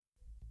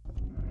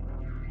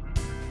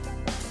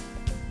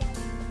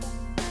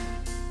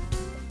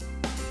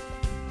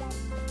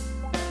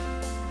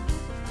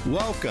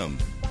Welcome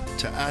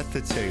to At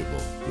the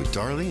Table with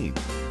Darlene.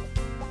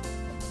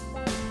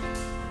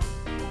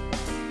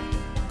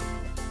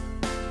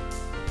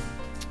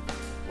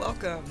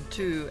 Welcome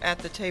to At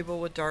the Table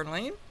with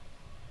Darlene.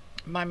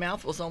 My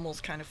mouth was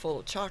almost kind of full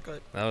of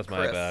chocolate. That was my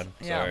Chris. bad.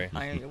 Sorry.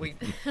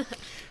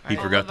 He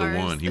forgot the ours.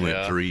 one. He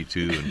went 3,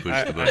 2, and pushed the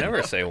I button.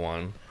 never say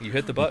one. You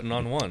hit the button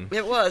on one.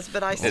 It was,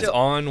 but I It's still...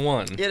 on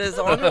one. It is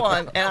on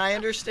one, and I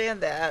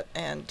understand that.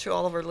 And to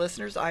all of our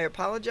listeners, I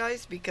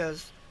apologize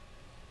because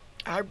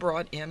I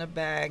brought in a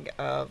bag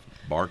of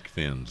Bark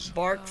Thins.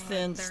 Bark Oh,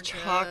 Thins they're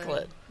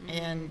chocolate. good.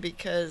 And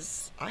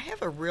because I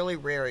have a really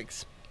rare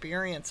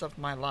experience of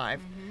my life,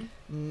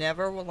 Mm-hmm.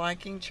 never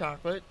liking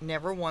chocolate,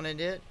 never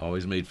wanted it.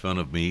 Always made fun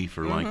of me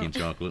for liking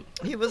chocolate.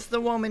 He was the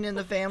woman in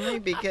the family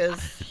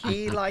because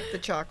he liked the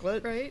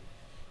chocolate. Right?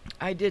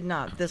 I did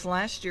not. This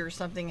last year,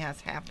 something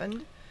has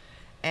happened,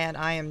 and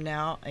I am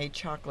now a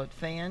chocolate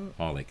fan.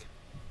 Holic.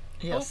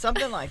 Yeah,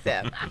 something like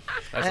that.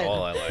 That's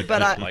all I like.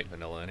 but I don't I- like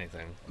vanilla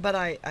anything. But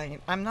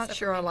I'm not Except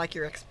sure for I me. like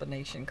your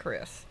explanation,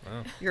 Chris.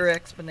 Oh. Your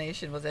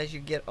explanation was as you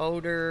get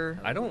older.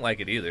 I don't like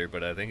it either,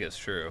 but I think it's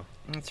true.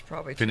 It's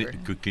probably Can,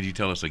 true. could you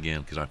tell us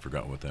again? Because I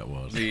forgot what that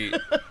was. The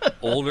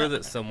older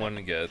that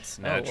someone gets,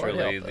 Oh, Lord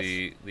naturally help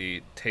us.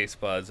 the taste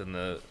buds and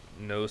the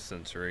nose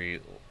sensory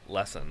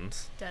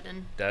lessens,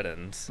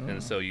 deadens,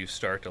 and so you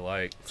start to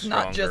like It's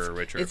not stronger, just.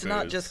 richer It's foods.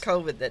 not just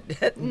COVID that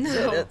deadens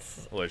No. it.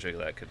 It's Which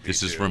that could be.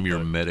 This is too, from your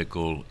but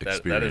medical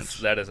experience.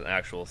 that is an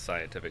actual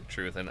scientific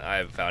truth, and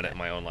I've found it in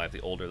my own life.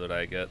 The older that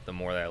I get, the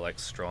more that I like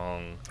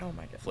strong oh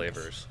my goodness.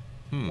 flavors.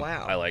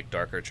 Wow. I like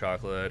darker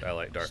chocolate. I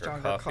like darker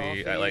Stronger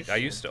coffee. coffees. I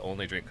used to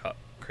only drink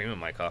cream in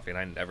my coffee, and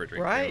I never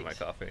drink cream Right. in my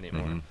coffee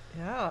anymore. Mhm.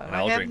 Yeah, And I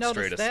I'll have drink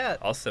noticed that.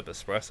 I'll sip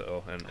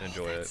espresso and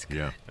enjoy that's it.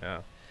 Yeah. Yeah,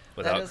 That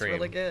without is cream.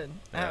 really good.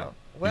 Yeah. Oh,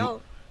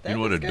 well, You know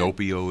what that a is good.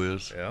 doppio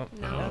is? Yeah.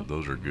 No.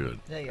 Those are good.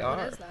 They What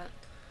are. is that?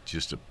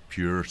 Just a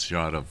pure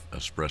shot of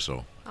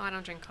espresso. Oh, I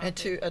don't drink coffee.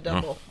 And a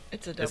double.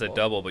 It's a double. It's a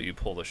double, but you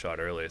pull the shot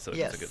early, so it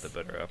Yes. doesn't get the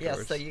bitter afterwards.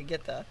 Yes, so you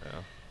get the. Yeah.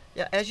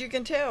 Yeah, as you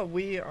can tell,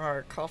 we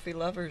are coffee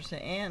lovers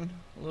and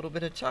a little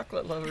bit of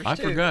chocolate lovers I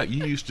too. forgot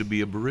you used to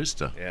be a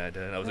barista. Yeah, I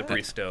did. I was a What?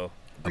 bristo.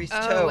 Bristo.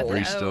 Oh, with the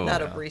Bristo. O.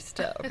 Not a Yeah.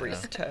 bristo. A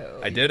bristo.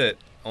 I did it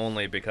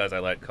only because I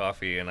liked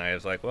coffee, and I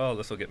was like, well,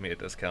 this will get me a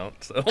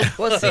discount. So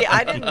Well, see,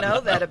 I didn't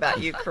know that about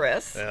you,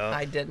 Chris. Yeah.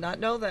 I did not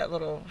know that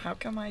little. How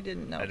come I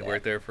didn't know I'd that?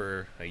 worked there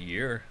for a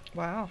year.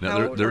 Wow. Now,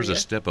 How old there's were a you?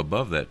 step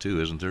above that, too,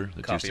 isn't there?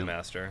 That Coffee you still-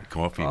 master.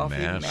 Coffee Coffee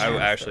master. I master.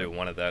 actually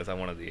wanted that. I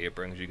wanted the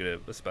apron 'cause you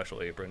get a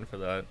special apron for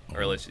that,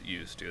 or at least it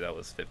used to. That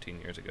was 15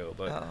 years ago,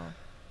 but Oh,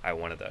 I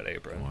wanted that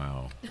apron.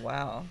 Wow.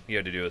 wow. You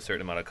had to do a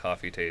certain amount of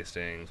coffee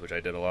tastings, which I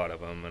did a lot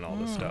of them and all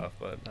this stuff.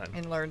 But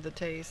And learned the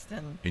taste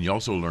and. And you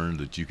also learned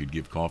that you could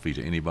give coffee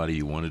to anybody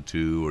you wanted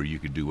to, or you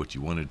could do what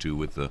you wanted to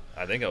with the...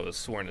 I think I was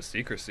sworn to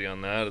secrecy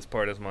on that as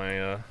part of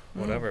my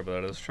whatever, but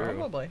that is true.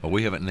 Probably. Well,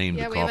 we haven't named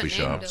Yeah, the we haven't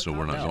coffee named shop, the so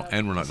we're not coffee going, shop.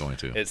 and we're not going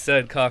to. It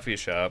said coffee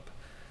shop.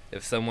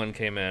 If someone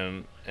came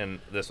in, and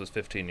this was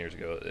 15 years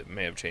ago, it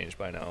may have changed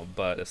by now,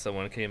 but if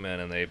someone came in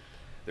and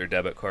their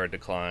debit card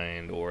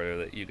declined, or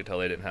that you could tell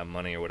they didn't have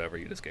money or whatever,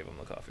 you just gave them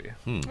the coffee.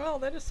 Oh,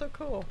 that is so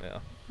cool. Yeah.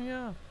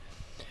 Yeah.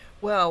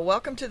 Well,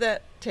 welcome to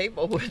that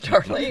table with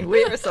Darlene.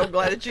 We are so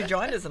glad that you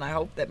joined us, and I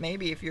hope that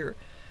maybe if you're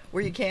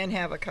where you can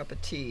have a cup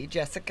of tea,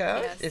 Jessica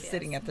Yes, is yes.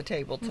 sitting at the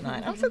table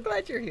tonight. I'm so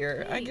glad you're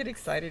here. I get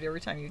excited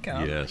every time you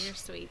come. Yes. You're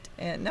sweet.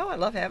 And no, I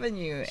love having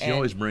you. She and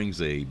always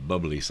brings a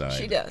bubbly side.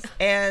 She does.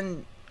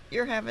 And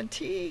you're having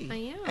tea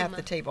I at am.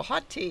 the table,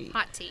 hot tea.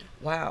 Hot tea.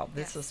 Wow,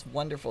 this Yes. is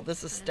wonderful.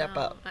 This is I step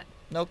know. up.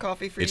 No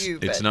coffee for It's, you,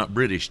 it's but not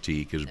British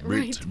tea, because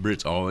Right.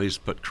 Brits always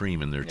put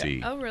cream in their Yeah.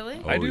 tea. Oh,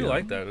 really? I Oh, do yeah.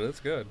 like that.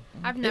 It's good.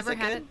 I've Is never it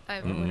had good? it.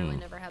 I've Mm-mm. literally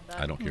never had that.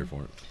 I don't care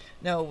for it.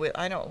 no,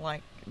 I don't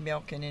like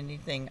milk in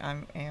anything. I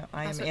am That's what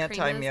cream is,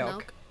 anti-milk.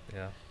 milk?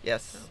 Yeah.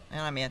 Yes,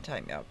 and I'm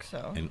anti-milk,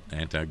 so And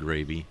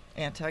anti-gravy.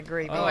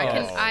 anti-gravy. Oh,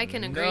 I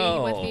can agree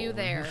with no. you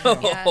there.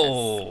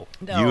 No.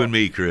 No. You and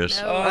me, Chris.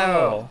 No.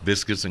 Oh.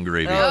 Biscuits and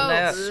gravy. Oh,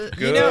 no. Good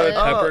You know,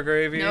 pepper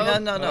gravy. No.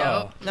 No.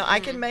 Oh. No, I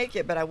can make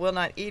it, but I will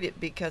not eat it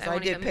because I I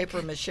won't did even make paper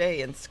it. mache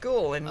in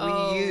school, and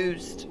Oh. we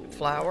used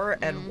flour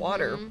and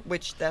water, Mhm.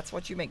 which that's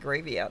what you make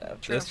gravy out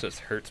of. This just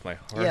hurts my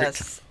heart.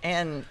 Yes,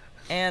 and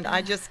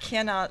I just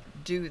cannot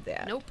do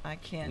that. Nope. I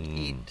can't Mm.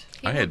 eat.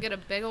 People had- get a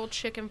big old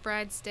chicken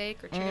fried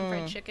steak or chicken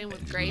fried chicken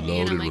with It's gravy, and I'm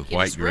loaded like, with you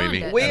white just ruined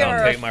gravy. it. We And are-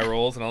 I'll take my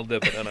rolls and I'll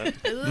dip it in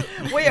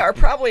it. We are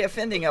probably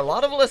offending a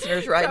lot of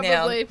listeners right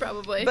now.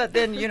 Probably. But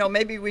then,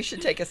 maybe we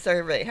should take a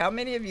survey. How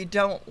many of you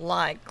don't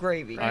like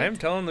gravy? I am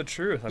telling the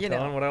truth. I'm You know.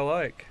 telling what I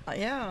like.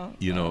 Yeah.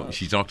 You know,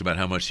 she talked about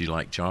how much she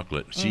liked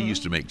chocolate. She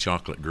used to make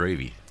chocolate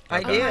gravy. I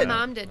Oh, my did.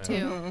 mom did too.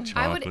 Mhm.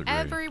 I would Chocolate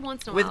every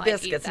once in a With while I'd eat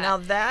biscuits. that. Now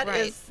that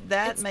Right.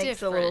 It's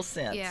makes a little different.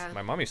 sense. Yeah.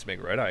 My mom used to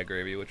make red eye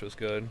gravy, which was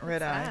good.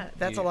 Red eye. that?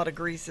 That's a You- lot of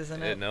grease,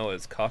 isn't it? No,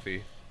 it's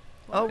coffee.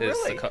 Oh, It's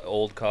really? the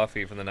old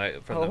coffee from the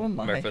night from Oh, the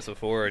my. breakfast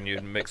before, and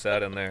you'd mix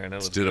that in there, and it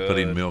was Instead of good.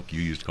 putting milk,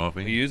 you used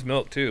coffee. You use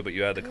milk too, but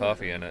you add the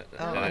coffee in it.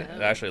 Oh, and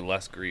yeah. actually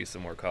less grease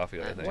and more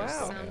coffee, I think. Wow. So,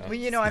 Sounds-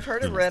 yeah. Well, I've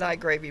heard of red eye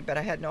gravy, but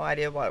I had no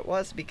idea what it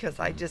was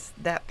because I just,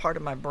 that part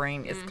of my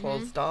brain is Mhm.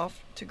 closed off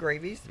to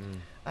gravies.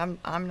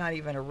 I'm not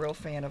even a real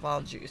fan of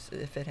all juice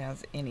if it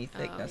has any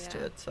thickness to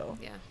yeah. it. So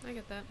Yeah, I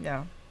get that.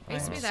 yeah. I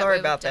used to be that Sorry way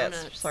with about that.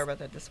 donuts. Sorry about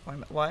that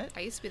disappointment. What?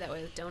 I used to be that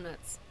way with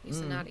donuts. I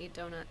used to not eat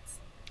donuts.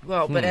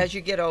 Well, but as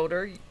you get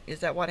older, is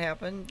that what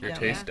happened? Your Yeah.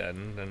 taste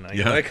deadened, and now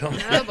Yeah. you like them.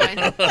 Oh boy.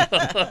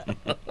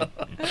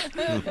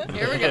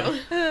 Here we go.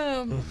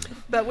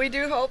 But we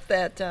do hope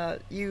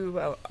that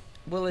you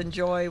will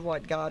enjoy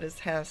what God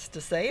has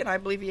to say, and I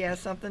believe He has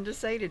something to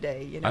say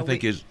today. You know, I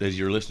think as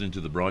you're listening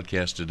to the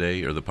broadcast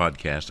today, or the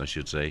podcast, I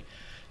should say,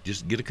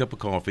 just get a cup of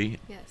coffee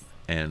Yes.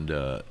 and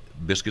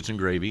biscuits and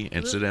gravy,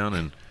 and sit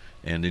down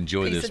and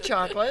enjoy piece this. of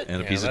chocolate.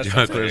 And a Yeah, piece of that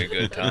sounds like a chocolate.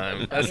 good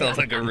time. That sounds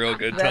like a real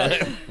good That-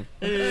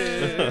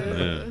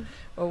 time.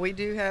 Well,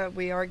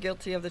 we are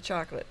guilty of the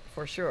chocolate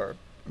for sure,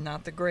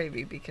 not the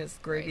gravy, because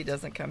gravy Right.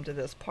 doesn't come to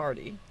this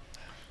party.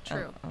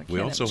 True. We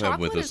also have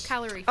Chocolate with is us.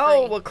 calorie free.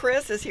 Oh, well,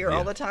 Chris is here all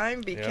Yeah. the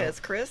time because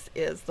Chris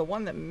is the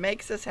one that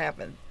makes this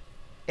happen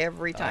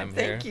every time. I'm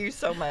Thank here. you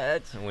so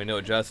much. And we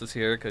know Jess is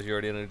here because you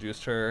already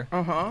introduced her.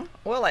 Uh-huh.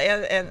 Well,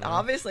 and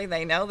obviously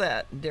they know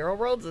that Daryl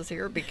Rhodes is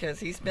here because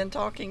he's been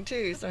talking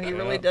too, so he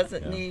really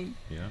doesn't Yeah. need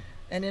Yeah.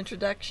 an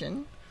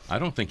introduction. I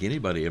don't think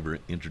anybody ever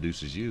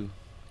introduces you.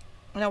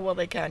 No, well,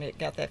 they kind of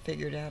got that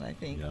figured out. I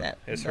think Yeah. that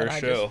It's that her I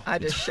show. I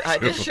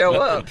just show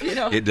up, you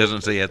know. It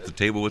doesn't say at the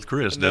table with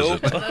Chris, does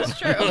Nope. it? That's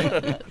true.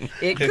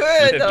 It could,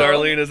 If though.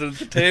 Darlene is at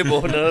the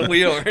table, no,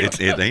 we aren't.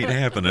 It ain't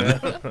happening.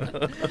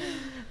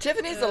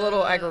 Tiffany's a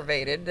little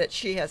aggravated that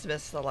she has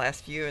missed the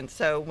last few, and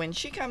so when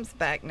she comes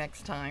back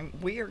next time,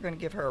 we are going to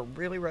give her a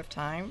really rough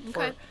time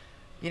Okay.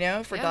 for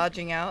Yeah.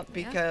 dodging out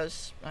Yeah.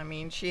 because I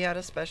mean she had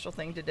a special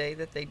thing today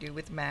that they do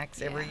with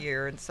Max every Yeah.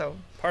 year, and so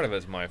Part of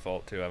it's my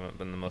fault too. I haven't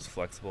been the most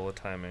flexible with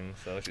timing,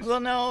 so she's well,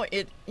 no,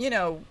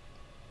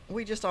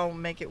 we just all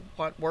make it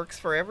what works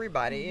for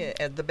everybody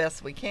at the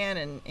best we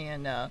can,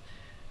 and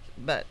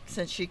but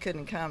since she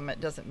couldn't come,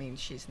 it doesn't mean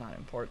she's not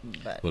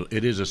important, but Well,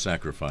 it is a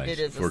sacrifice it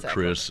is for a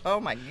Chris Oh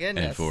my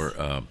goodness! and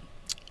for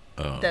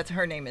that's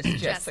her name is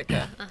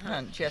Jessica.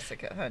 Uh-huh.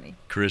 Jessica, honey.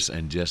 Chris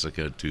and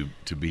Jessica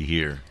to be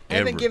here. I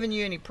haven't Ever. given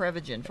you any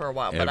Prevagen for a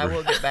while, but I Ever.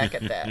 will get back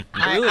at that.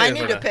 Really I isn't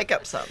need to a- pick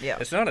up some. Yeah.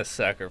 It's not a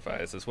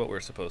sacrifice. It's what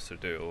we're supposed to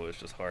do. It's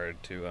just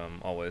hard to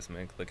always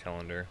make the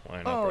calendar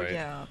line up Oh right.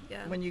 yeah.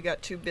 Yeah. When you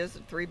got 2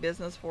 business, 3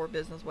 business, 4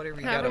 business, whatever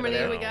you got However over many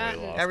there. we got.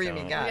 lost However many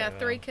count. you got. We Yeah. got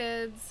 3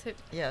 kids.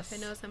 Yes. Who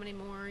knows how many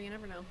more? You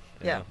never know.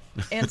 Yeah.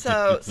 And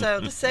so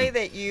to say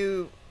that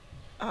you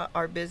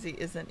are busy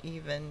isn't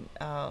even,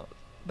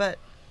 but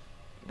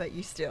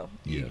you still,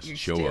 Yes, you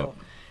show still. up.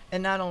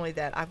 And not only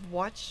that, I've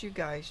watched you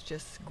guys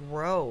just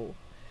grow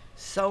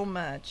so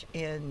much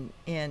in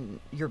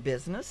your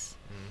business.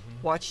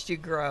 Watched you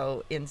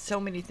grow in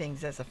so many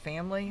things as a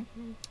family,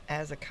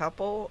 as a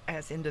couple,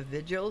 as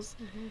individuals,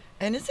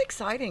 and it's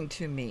exciting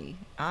to me.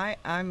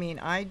 I mean,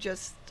 I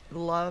just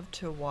love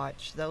to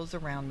watch those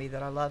around me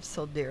that I love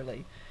so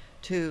dearly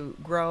to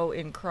grow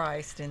in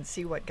Christ and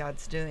see what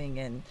God's doing.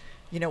 And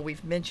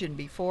we've mentioned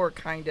before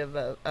kind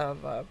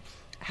of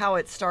how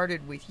it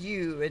started with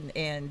you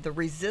and the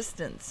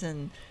resistance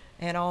and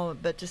all,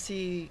 but to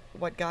see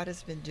what God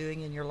has been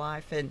doing in your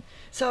life. And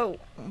so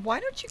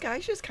why don't you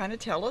guys just kind of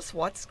tell us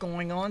what's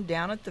going on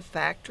down at the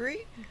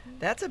factory?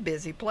 That's a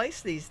busy place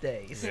these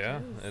days.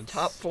 Yeah, it's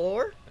Top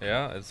floor.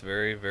 Yeah, it's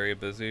very, very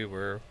busy.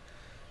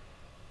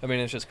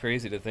 It's just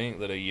crazy to think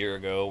that a year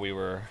ago we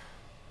were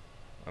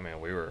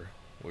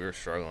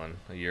struggling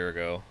a year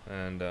ago,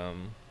 and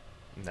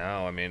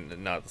now,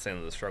 not saying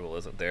that the struggle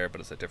isn't there,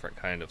 but it's a different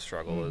kind of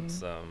struggle.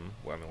 It's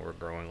we're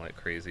growing like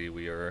crazy.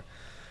 We are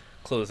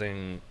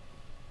closing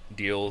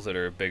deals that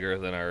are bigger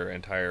than our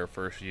entire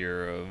first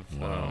year of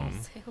Wow.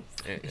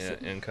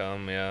 Sales.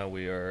 income. Yeah,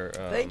 we are.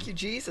 Thank you,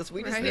 Jesus.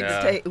 We just Right. need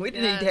Yeah. to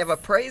need to have a Yes.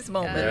 praise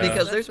moment Yes.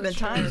 because That's there's for been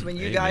sure. times when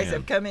you guys Amen.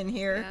 have come in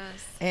here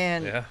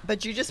Yes. Yeah.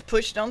 but you just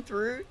pushed on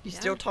through. You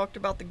still Yeah. talked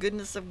about the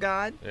goodness of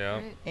God Yeah.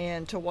 Right.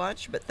 and to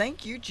watch. But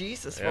thank you,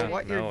 Jesus, Yeah, for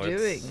what no, you're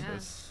doing. Yeah.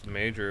 It's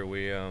major.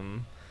 We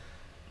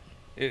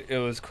it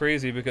was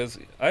crazy because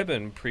I've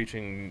been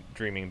preaching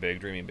dreaming big,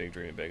 dreaming big,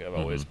 dreaming big. I've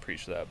always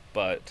preached that,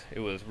 but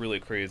it was really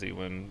crazy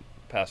when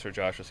Pastor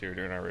Josh was here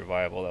during our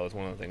revival. That was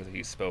one of the things that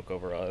he spoke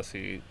over us.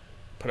 He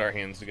put our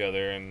hands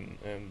together and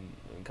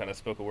kind of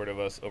spoke a word of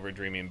us over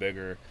dreaming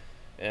bigger.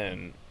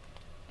 And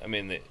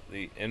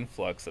the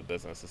influx of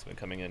business has been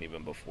coming in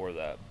even before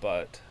that,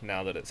 but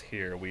now that it's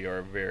here, we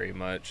are very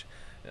much.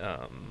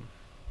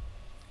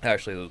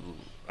 Actually,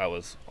 I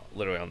was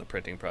literally on the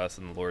printing press,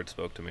 and the Lord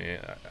spoke to me.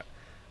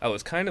 I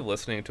was kind of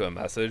listening to a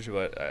message,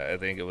 but I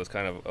think it was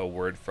kind of a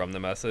word from the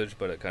message,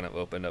 but it kind of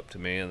opened up to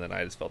me, and then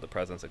I just felt the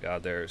presence of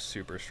God there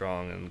super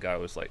strong, and God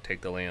was like,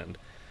 take the land.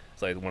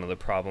 It's like one of the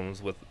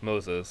problems with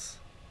Moses,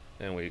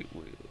 and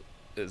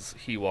is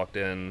he walked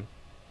in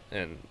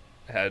and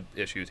had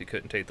issues. He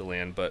couldn't take the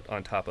land, but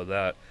on top of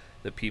that,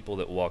 the people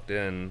that walked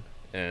in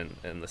and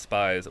the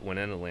spies that went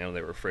into the land,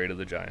 they were afraid of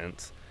the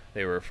giants.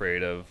 They were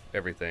afraid of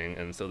everything,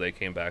 and so they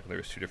came back, and there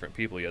was 2 different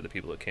people. You had the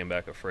people that came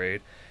back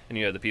afraid, and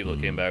you had the people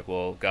that came back,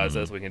 well, God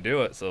says we can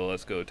do it, so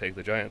let's go take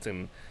the giants.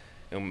 And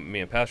me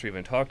and Pastor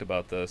even talked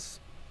about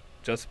this,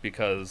 just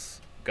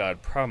because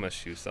God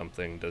promised you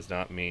something does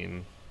not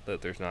mean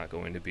that there's not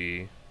going to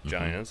be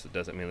giants. It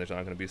doesn't mean there's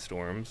not going to be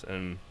storms.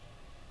 And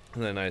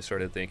then I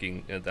started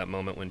thinking at that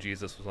moment when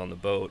Jesus was on the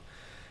boat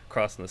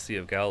crossing the Sea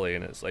of Galilee,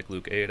 and it's like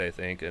Luke 8, I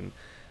think, and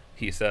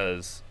he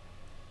says,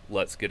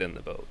 let's get in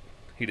the boat.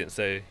 He didn't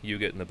say, you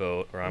get in the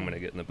boat, or I'm going to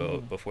get in the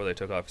boat. Before they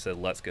took off, he said,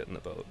 let's get in the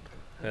boat.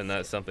 And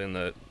that's something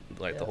that,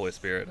 like, the Holy Yes.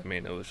 Spirit, I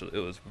mean, it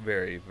was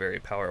very, very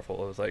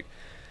powerful. It was like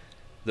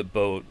the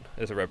boat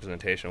is a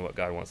representation of what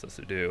God wants us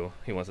to do.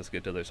 He wants us to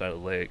get to the other side of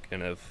the lake,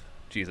 and if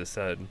Jesus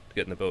said,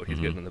 get in the boat, he's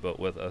getting in the boat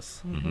with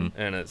us.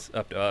 And it's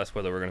up to us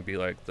whether we're going to be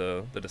like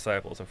the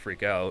disciples and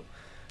freak out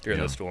during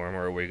Yeah. the storm,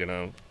 or are we going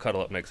to cuddle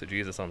up next to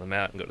Jesus on the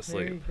mat and go to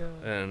There you sleep. go.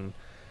 And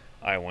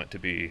I want to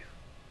be,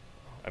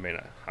 I mean,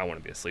 I want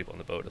to be asleep on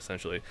the boat,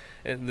 essentially.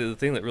 And the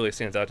thing that really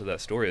stands out to that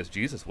story is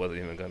Jesus wasn't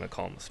even going to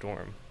calm the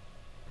storm.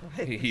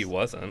 Right. He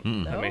wasn't.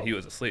 I mean, he No.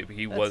 was asleep.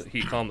 He That's-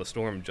 calmed the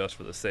storm just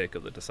for the sake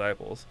of the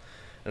disciples,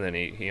 and then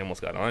he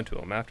almost got onto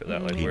him after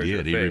that. Like, He where's your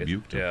did. He faith?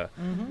 rebuked him.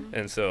 Yeah.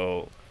 And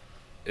so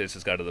it's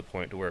just got to the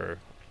point to where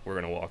we're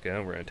going to walk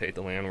in, we're going to take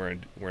the land, we're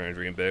going to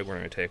dream big, we're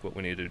going to take what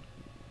we needed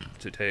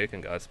to take,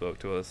 and God spoke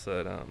to us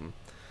that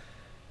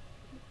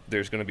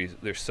there's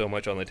so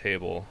much on the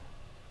table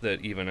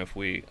that even if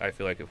I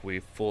feel like if we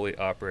fully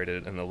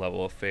operated in the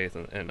level of faith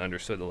and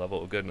understood the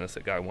level of goodness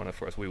that God wanted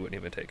for us, we wouldn't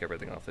even take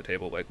everything off the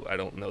table. Like, I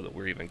don't know that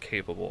we're even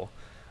capable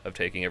of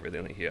taking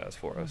everything that He has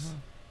for us.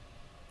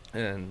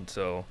 And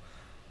so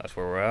that's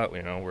where we're at.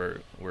 You know,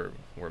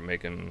 we're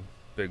making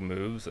big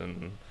moves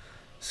and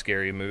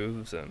scary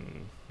moves,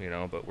 and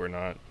but we're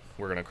going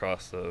to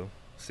cross the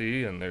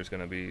sea, and there's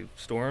going to be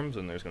storms,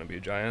 and there's going to be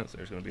giants,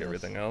 there's going to be Yes.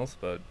 everything else,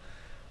 but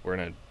we're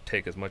going to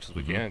take as much as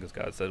we can because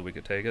God said we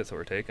could take it, so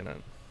we're taking it.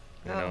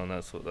 Oh. And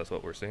that's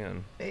what we're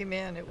seeing.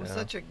 Amen. It was Yeah.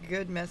 such a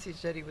good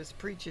message that he was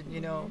preaching,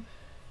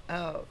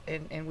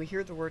 and we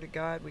hear the word of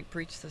God, we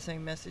preach the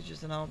same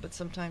messages and all, but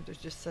sometimes there's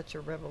just such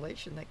a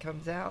revelation that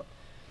comes out.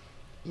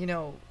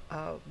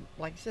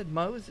 Like you said,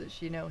 Moses,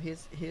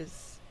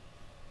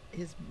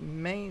 his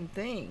main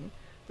thing,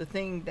 the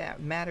thing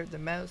that mattered the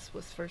most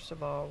was, first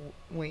of all,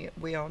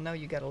 we all know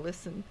you got to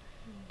listen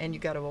and you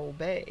got to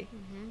obey,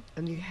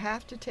 and you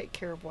have to take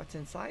care of what's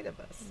inside of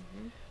us.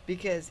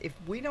 Because if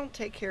we don't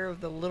take care of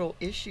the little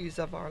issues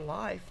of our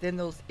life, then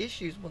those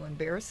issues will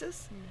embarrass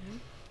us.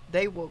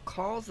 They will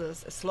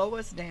slow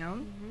us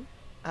down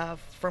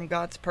from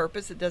God's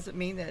purpose. It doesn't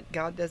mean that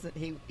God doesn't,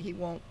 he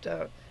won't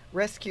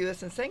rescue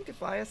us and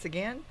sanctify us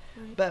again,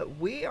 but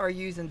we are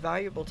using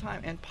valuable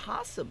time and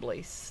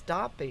possibly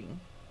stopping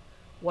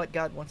what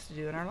God wants to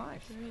do in our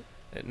lives.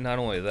 And not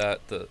only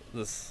that,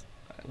 this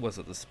was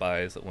it the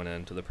spies that went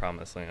into the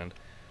promised land.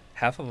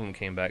 Half of them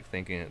came back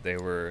thinking that they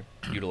were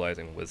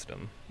utilizing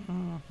wisdom,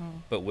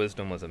 but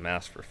wisdom was a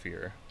mask for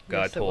fear.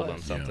 God Yes, it told them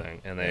was.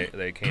 something, and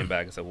they came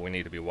back and said, well, we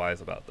need to be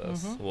wise about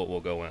this. We'll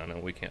go in,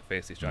 and we can't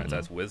face these giants.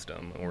 That's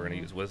wisdom, and we're going to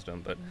use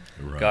wisdom. But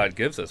Right. God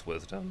gives us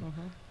wisdom,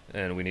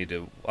 and we need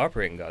to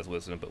operate in God's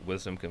wisdom, but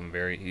wisdom can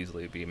very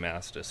easily be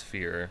masked as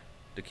fear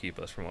to keep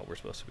us from what we're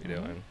supposed to be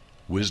doing.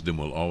 Wisdom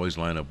will always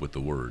line up with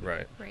the Word.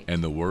 Right. Right.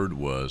 And the Word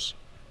was,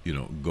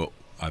 go.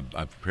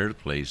 I've prepared a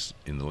place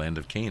in the land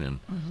of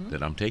Canaan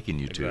that I'm taking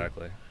you to.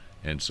 Exactly.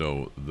 And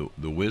so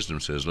the wisdom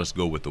says, let's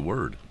go with the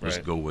Word. Let's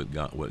Right. go with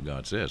what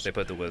God says. They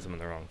put the wisdom in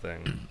the wrong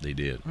thing. They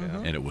did. Yeah.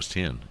 And it was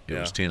 10. It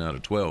was Yeah. 10 out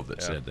of 12 that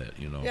Yeah. said that,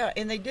 Yeah,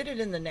 and they did it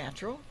in the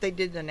natural. They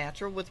did the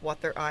natural with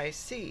what their eyes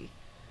see.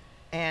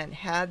 And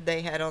had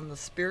they had on the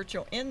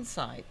spiritual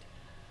insight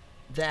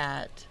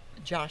that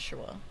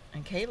Joshua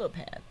and Caleb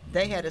had,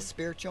 they had a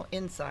spiritual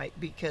insight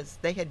because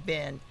they had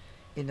been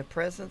in the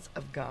presence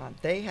of God.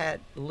 They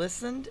had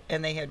listened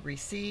and they had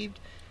received,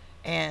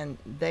 and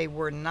they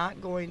were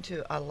not going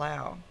to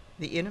allow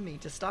the enemy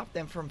to stop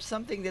them from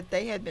something that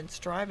they had been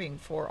striving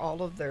for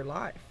all of their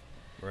life.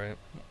 Right.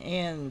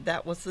 And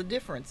that was the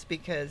difference,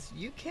 because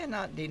you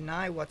cannot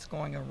deny what's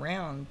going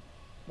around,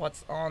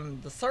 what's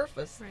on the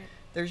surface. Right.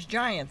 There's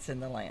giants in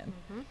the land.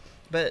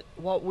 But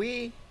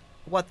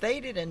what they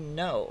didn't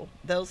know,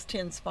 those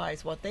 10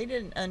 spies, what they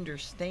didn't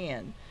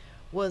understand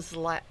was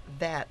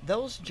that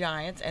those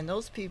giants and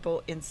those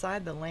people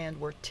inside the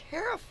land were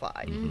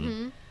terrified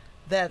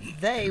that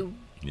they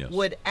Yes.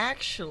 would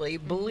actually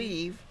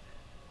believe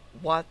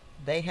what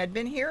they had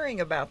been hearing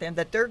about them,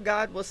 that their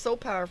God was so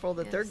powerful,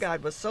 that their Yes.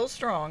 God was so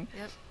strong.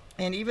 Yep.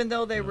 And even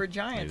though they were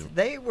giants, Yeah.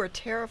 they were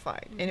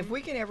terrified. And if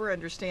we can ever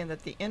understand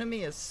that the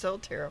enemy is so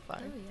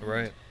terrified, Oh, yeah.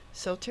 Right.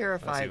 so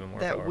terrified even more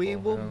that we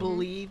powerful, will yeah.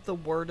 believe the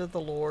word of the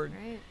Lord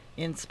Right.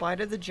 in spite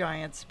of the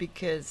giants,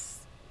 because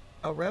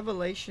a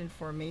revelation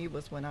for me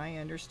was when I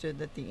understood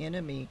that the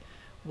enemy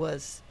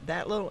was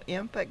that little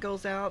imp that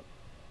goes out,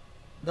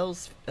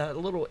 those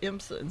little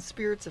imps and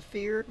spirits of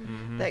fear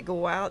that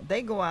go out,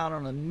 they go out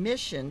on a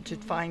mission to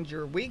find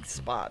your weak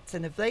spots.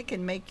 And if they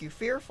can make you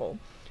fearful,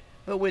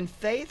 but when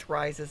faith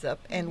rises up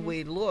and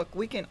we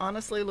can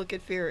honestly look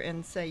at fear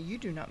and say, you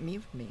do not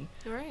move me,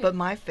 Right. but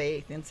my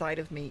faith inside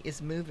of me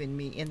is moving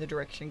me in the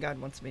direction God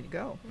wants me to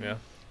go. Yeah.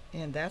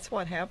 And that's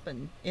what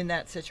happened in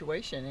that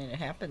situation, and it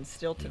happens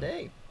still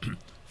today.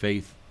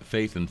 Faith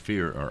faith and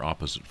fear are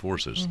opposite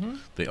forces.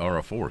 They are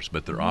a force,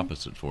 but they're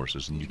opposite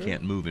forces, and you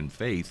can't move in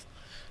faith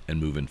and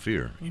move in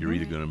fear. You're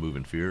either going to move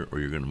in fear or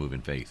you're going to move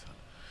in faith.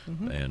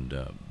 And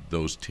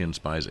those 10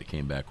 spies that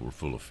came back were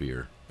full of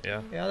fear.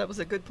 Yeah. Yeah, that was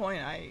a good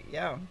point.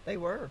 They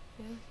were.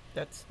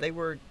 Yeah. They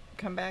were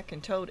come back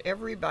and told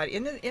everybody.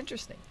 Isn't it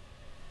interesting?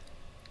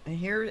 And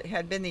here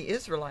had been the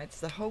Israelites,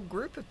 the whole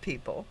group of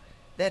people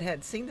that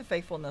had seen the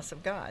faithfulness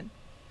of God.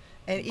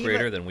 And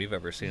Greater even, than we've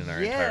ever seen in our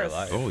entire yes.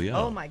 life. Oh, yeah.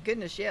 Oh my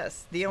goodness,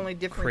 yes. The only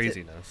difference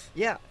Craziness.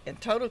 yeah, and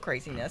total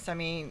craziness. I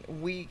mean,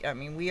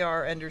 we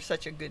are under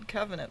such a good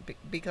covenant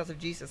because of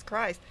Jesus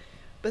Christ.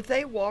 But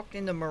they walked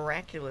in the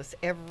miraculous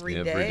every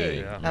Every day day.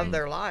 Yeah. of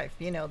their life.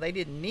 You know, they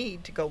didn't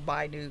need to go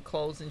buy new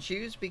clothes and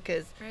shoes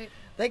because Right.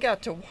 they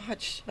got to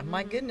watch.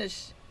 My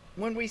goodness,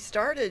 when we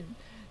started,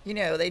 you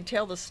know, they'd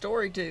tell the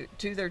story to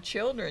their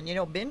children. You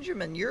know,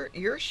 Benjamin,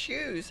 your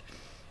shoes,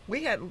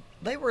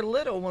 they were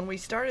little when we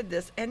started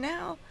this, and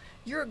now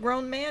you're a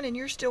grown man and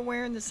you're still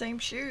wearing the same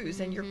shoes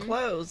and your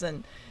clothes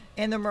and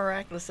the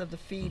miraculous of the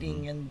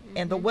feeding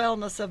and the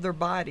wellness of their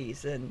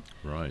bodies and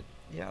Right.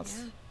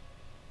 yes. Yeah.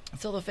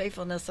 So the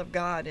faithfulness of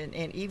God,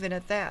 and even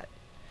at that,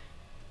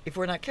 if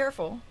we're not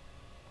careful,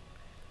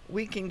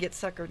 we can get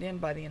suckered in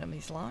by the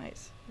enemy's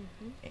lies,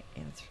 and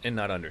it's And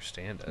not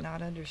understand it.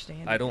 not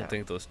understanding. I don't that.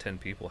 think those 10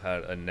 people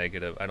had a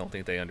negative. I don't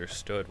think they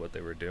understood what they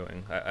were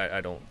doing.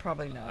 I don't.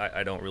 Probably not.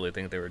 I don't really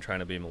think they were trying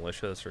to be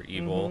malicious or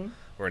evil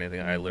or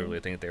anything. I literally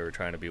think they were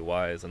trying to be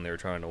wise, and they were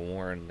trying to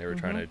warn. They were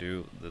trying to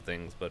do the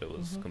things, but it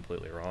was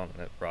completely wrong,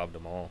 and it robbed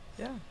them all.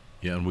 Yeah.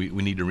 Yeah, and we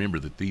need to remember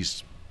that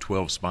these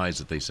 12 spies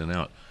that they sent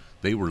out,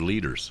 they were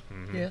leaders.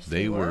 Yes,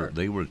 They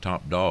were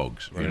top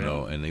dogs, you Right.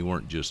 know, and they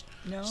weren't just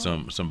No.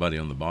 somebody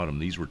on the bottom.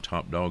 These were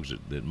top dogs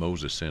that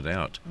Moses sent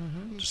out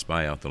to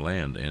spy out the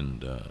land,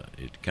 and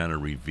it kind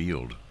of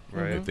revealed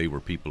Right. if they were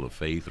people of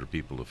faith or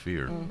people of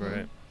fear.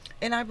 Right.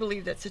 And I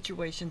believe that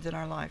situations in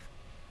our life,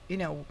 you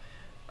know,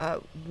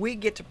 we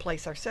get to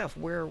place ourselves.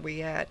 Where are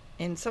we at?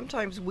 And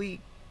sometimes we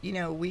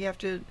have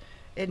to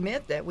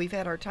admit that we've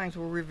had our times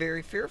where we're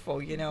very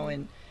fearful, you know,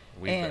 and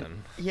We've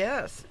been.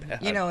 yes,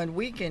 bad. you know, and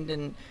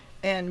weakened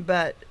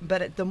but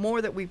the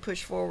more that we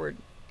push forward,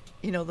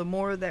 you know, the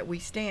more that we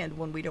stand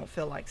when we don't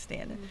feel like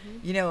standing.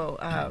 You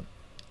know,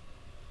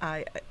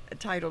 I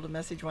titled a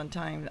message one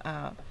time,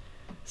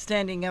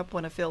 "Standing Up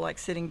When I Feel Like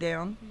Sitting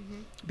Down,"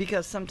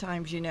 because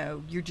sometimes, you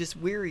know, you're just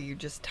weary, you're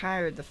just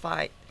tired of the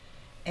fight,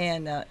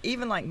 and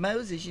even like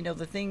Moses, you know,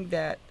 the thing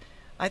that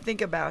I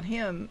think about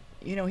him,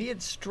 you know, he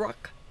had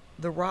struck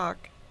the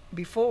rock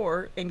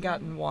before and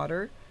gotten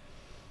water.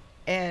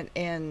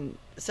 And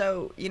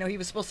so, you know, he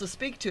was supposed to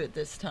speak to it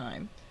this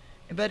time,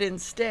 but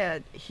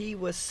instead he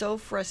was so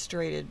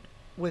frustrated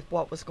with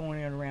what was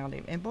going on around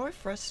him. And boy,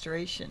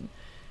 frustration,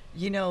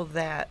 you know,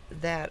 that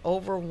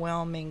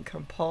overwhelming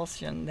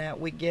compulsion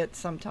that we get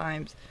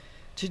sometimes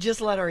to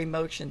just let our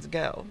emotions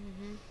go.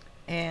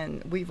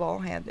 And we've all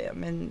had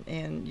them.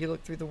 And you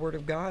look through the Word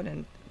of God,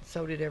 and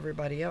so did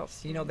everybody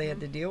else. You know, they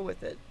had to deal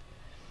with it.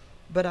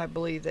 But I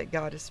believe that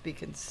God is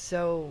speaking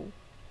so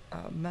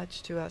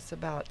much to us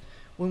about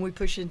when we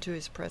push into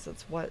His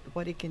presence,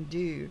 what He can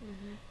do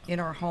in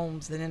our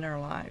homes and in our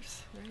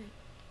lives. Right.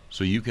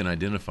 So you can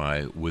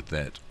identify with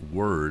that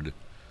word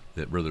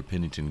that Brother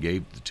Pennington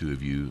gave the two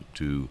of you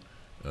to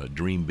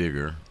dream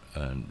bigger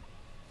and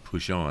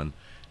push on,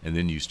 and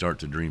then you start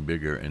to dream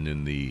bigger, and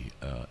then the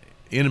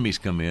enemies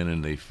come in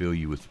and they fill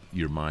you with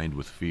your mind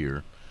with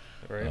fear.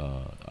 Right.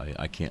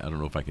 I can't. I don't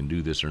know if I can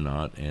do this or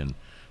not, and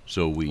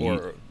so we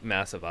Or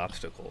massive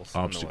obstacles.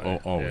 in the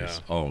way.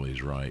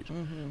 always right,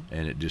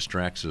 and it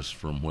distracts us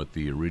from what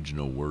the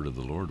original word of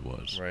the Lord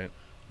was. Right.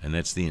 And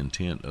that's the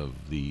intent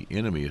of the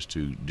enemy, is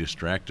to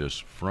distract us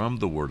from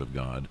the Word of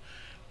God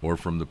or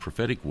from the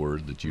prophetic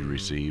word that you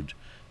received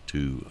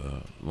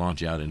to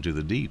launch out into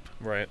the deep.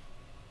 Right.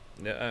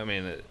 Yeah, I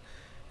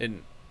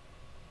mean,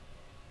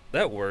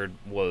 that word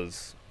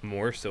was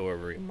more so a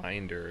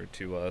reminder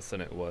to us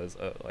than it was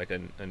like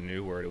a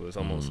new word. It was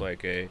almost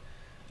like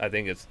I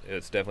think it's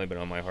definitely been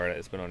on my heart.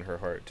 It's been on her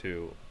heart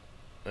too.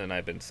 And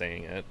I've been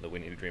saying it, that we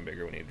need to dream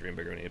bigger, we need to dream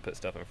bigger, we need to put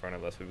stuff in front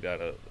of us. We got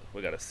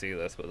to see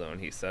this. But then when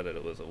he said it,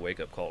 it was a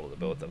wake up call to the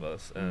both of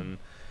us.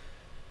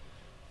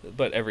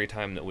 But every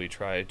time that we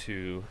try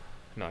to,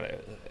 not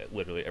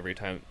literally every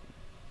time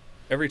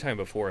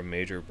before a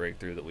major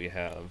breakthrough that we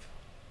have,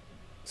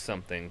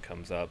 something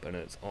comes up, and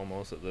it's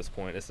almost at this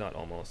point, it's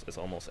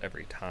almost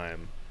every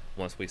time.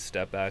 Once we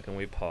step back and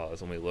we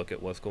pause and we look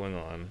at what's going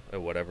on, or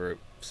whatever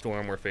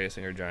storm we're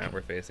facing or giant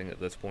we're facing at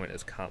this point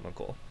is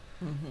comical.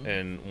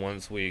 And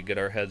once we get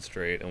our head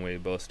straight and we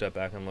both step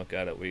back and look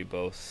at it, we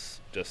both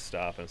just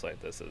stop, and it's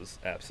like, this is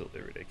absolutely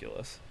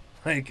ridiculous.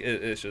 Like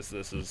it's just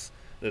this is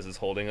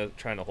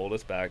trying to hold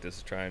us back. This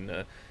is trying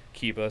to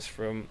keep us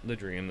from the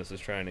dream. This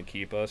is trying to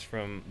keep us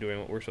from doing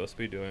what we're supposed to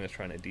be doing. It's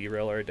trying to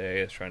derail our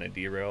day. It's trying to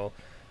derail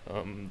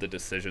the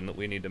decision that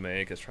we need to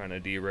make. It's trying to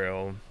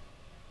derail,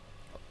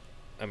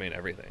 I mean,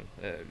 everything.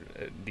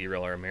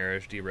 Derail our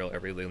marriage, derail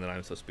everything that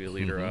I'm supposed to be a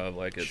leader of.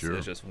 Like it's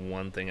just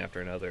one thing after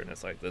another, and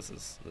it's like this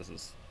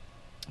is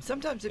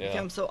Sometimes it Yeah.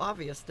 becomes so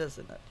obvious,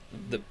 doesn't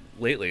it?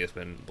 Lately it's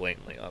been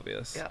blatantly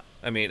obvious. Yeah.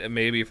 I mean,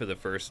 maybe for the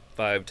first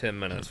 5-10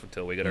 minutes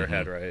until we get our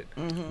head right,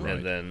 Mm-hmm.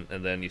 Right.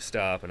 and then you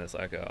stop and it's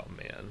like, oh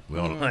man.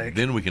 Well, Like-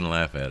 then we can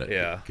laugh at it.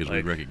 Yeah, Because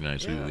like- we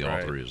recognize who Yeah. the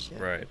Right. author is. Yeah.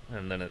 Right,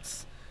 and then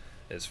it's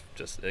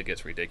just it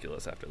gets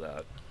ridiculous after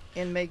that.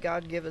 And may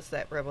God give us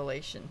that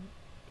revelation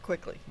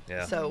quickly,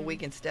 Yeah. so we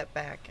can step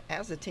back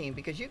as a team,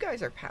 because you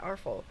guys are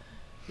powerful.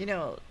 You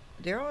know,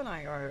 Daryl and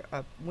I are.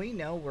 We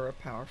know we're a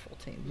powerful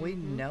team. We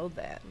know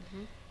that,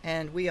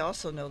 and we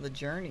also know the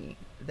journey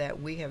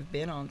that we have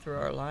been on through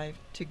our life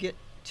to get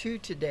to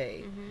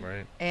today.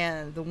 Right.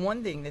 And the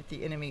one thing that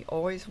the enemy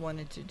always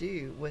wanted to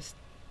do was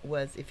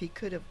if he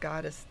could have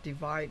got us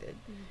divided,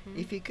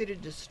 if he could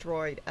have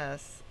destroyed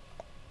us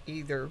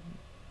either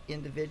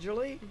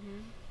individually,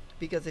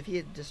 because if he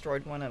had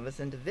destroyed one of us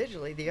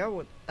individually, the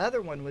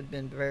other one would have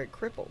been very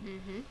crippled.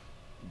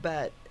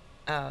 But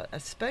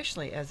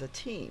especially as a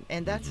team,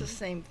 and that's the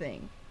same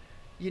thing,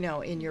 you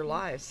know, in your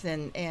lives.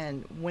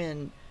 And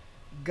when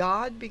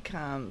God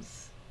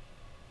becomes,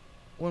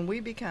 when we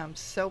become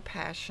so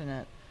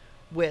passionate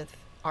with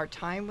our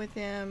time with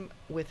him,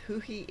 with who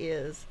he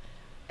is,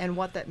 and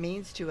what that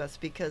means to us,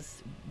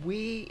 because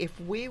if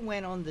we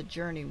went on the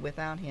journey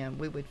without him,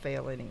 we would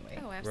fail anyway.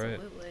 Oh,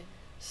 absolutely.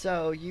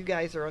 So you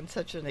guys are on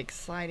such an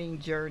exciting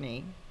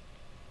journey,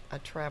 a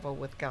travel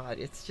with God.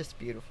 It's just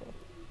beautiful.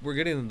 We're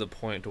getting to the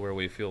point to where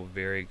we feel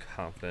very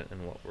confident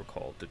in what we're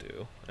called to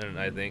do. And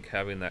I think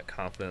having that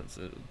confidence,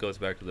 it goes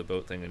back to the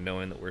boat thing, and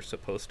knowing that we're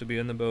supposed to be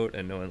in the boat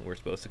and knowing that we're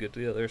supposed to get to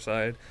the other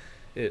side,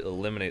 it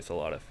eliminates a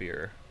lot of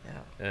fear.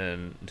 Yeah.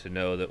 And to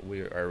know that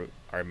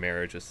our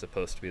marriage is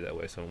supposed to be that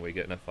way, so when we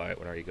get in a fight,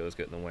 when our egos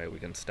get in the way, we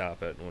can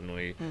stop it. When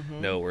we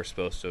know we're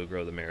supposed to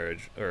grow the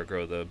marriage or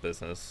grow the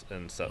business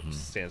and stuff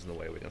stands in the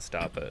way, we can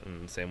stop it.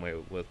 And the same way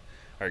with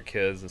our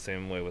kids, the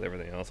same way with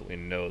everything else that we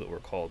know that we're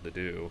called to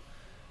do,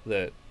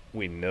 that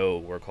we know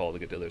we're called to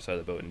get to the other side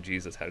of the boat. And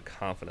Jesus had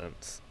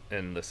confidence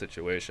in the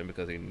situation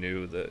because he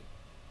knew that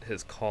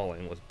his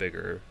calling was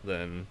bigger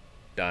than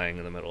dying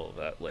in the middle of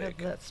that lake.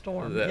 That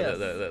storm. That, yes,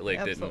 that lake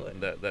absolutely.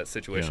 didn't. That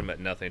situation Yeah. meant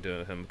nothing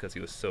to him because he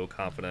was so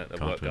confident of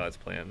what Confident. God's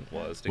plan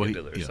was to Well, get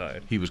to the other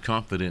side. he was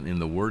confident in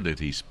the word that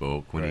he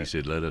spoke when he Right.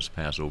 said, "Let us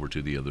pass over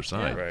to the other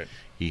side." Right.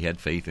 He had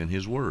faith in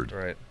his word.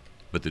 Right.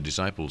 But the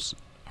disciples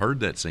heard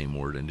that same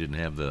word and didn't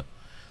have the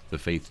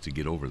faith to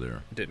get over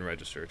there. Didn't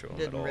register to him at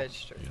Didn't all.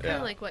 register. Yeah. Kind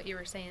of like what you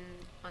were saying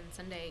on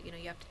Sunday. You know,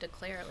 you have to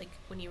declare, like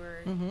when you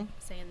were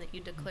saying that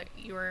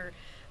you were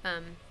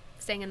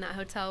staying in that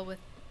hotel with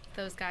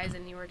those guys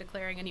and you were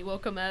declaring, and you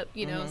woke them up,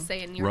 you know,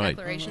 saying your Right.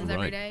 declarations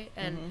every Right. day.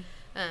 And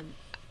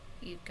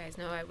you guys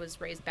know I was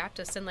raised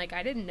Baptist, and like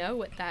I didn't know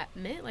what that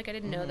meant. Like I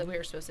didn't know that we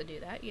were supposed to do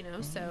that, you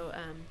know. So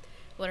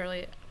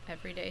literally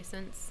every day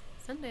since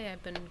Sunday,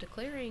 I've been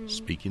declaring,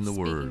 Speaking the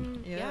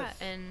word. Yeah, Yes.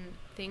 and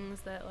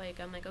things that like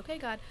I'm like, okay,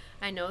 God,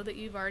 I know that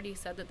you've already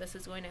said that this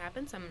is going to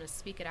happen, so I'm going to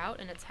speak it out,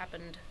 and it's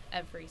happened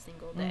every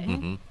single day.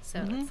 Mhm.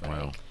 So it's like,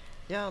 Wow.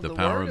 Yeah, The the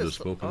power word of the is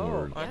spoken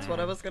word. That's Yeah. what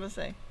I was going to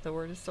say. The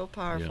word is so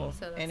powerful, Yeah.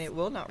 So and that's- it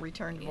will not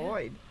return yeah.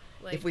 void.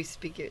 like, If we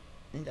speak it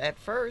at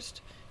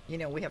first, you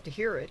know, we have to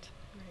hear it,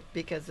 right.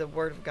 because the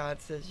word of God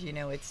says, you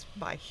know, it's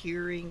by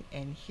hearing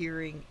and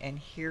hearing and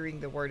hearing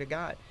the word of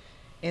God.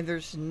 And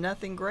there's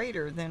nothing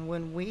greater than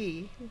when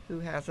we, who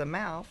has a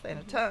mouth and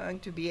a tongue,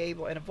 to be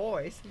able, and a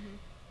voice,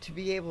 to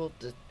be able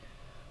to,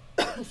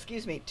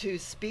 excuse me, to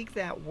speak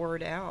that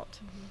word out.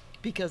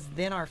 Because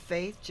then our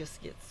faith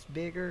just gets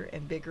bigger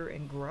and bigger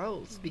and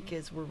grows,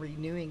 because we're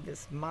renewing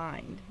this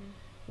mind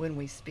when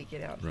we speak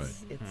it out. Right.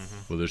 It's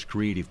Well, there's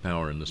creative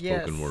power in the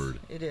spoken yes, word.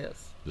 it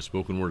is. The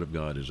spoken word of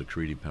God is a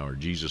creative power.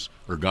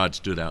 God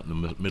stood out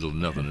in the middle of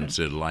nothing and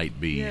said,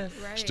 "Light be." Yes.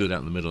 Right. Stood out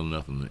in the middle of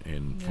nothing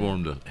and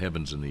formed the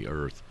heavens and the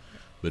earth.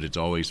 But it's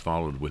always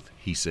followed with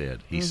 "He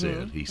said," "He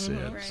said," "He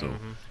said." Right. So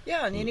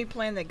Yeah, and any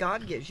plan that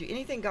God gives you,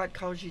 anything God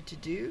calls you to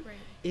do, Right.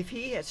 if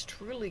He has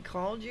truly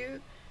called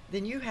you,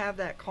 then you have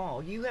that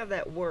call. You have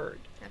that word.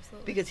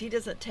 Absolutely. Because He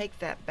doesn't take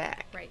that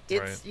back. Right.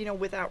 It's, Right. you know,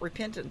 without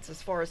repentance.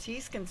 As far as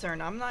He's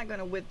concerned, I'm not going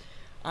to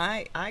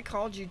I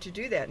called you to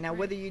do that. Now, Right.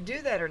 whether you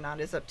do that or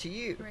not is up to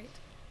you. Right.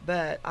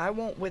 But I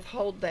won't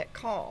withhold that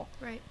call.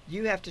 Right.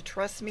 You have to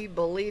trust me,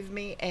 believe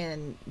me,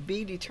 and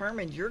be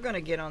determined you're going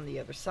to get on the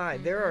other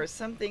side. There are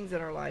some things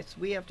in our lives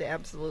we have to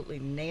absolutely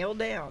nail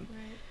down,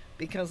 Right.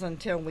 because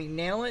until we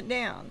nail it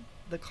down,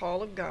 the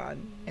call of God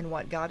and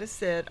what God has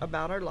said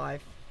about our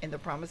life and the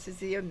promises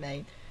He has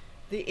made,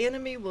 the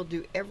enemy will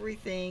do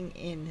everything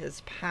in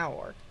his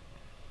power.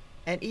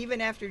 And even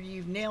after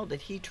you've nailed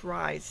it, he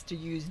tries to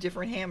use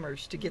different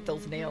hammers to get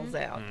those nails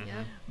out.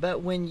 Yeah.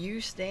 But when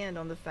you stand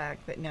on the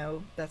fact that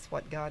no, that's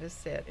what God has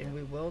said, and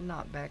we will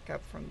not back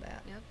up from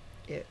that, Yep.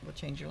 it will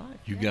change your life.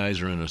 you guys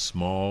are in a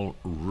small,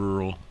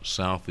 rural,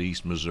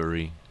 southeast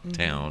Missouri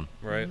town,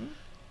 Right.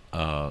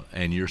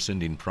 and you're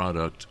sending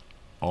product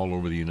all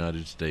over the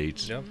United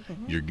States. Yep.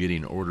 You're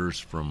getting orders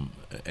from,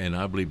 and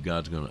I believe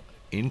God's going to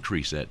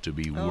increase that to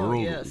be Oh,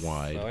 yes.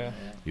 worldwide Oh yeah.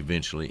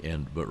 eventually.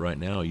 But right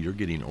now you're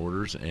getting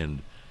orders,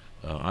 and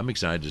I'm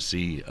excited to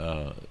see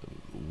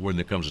when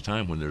there comes a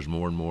time when there's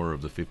more and more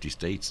of the 50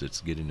 states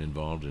that's getting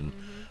involved in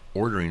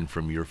ordering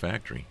from your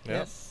factory. Yeah.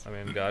 Yes. I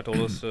mean, God told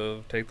us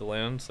to take the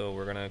land, so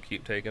we're gonna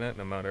keep taking it,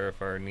 no matter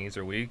if our knees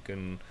are weak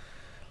and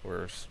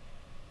we're,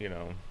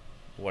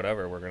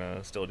 whatever. We're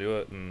gonna still do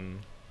it, and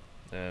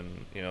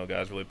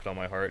God's really put on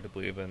my heart to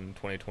believe in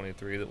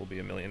 2023 that we'll be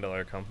 $1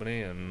 million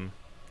company, and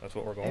that's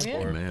what we're going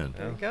Amen. for. Amen.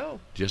 There you go.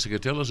 Jessica,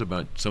 tell us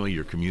about some of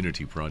your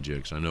community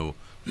projects. I know,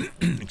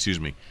 excuse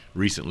me,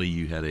 recently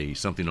you had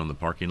something on the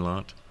parking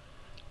lot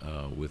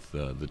with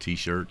the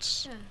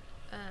T-shirts.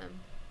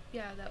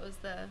 Yeah, that was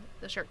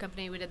the shirt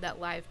company. We did that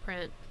live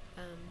print,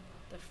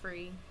 the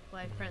free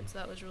live print, so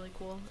that was really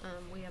cool.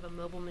 We have a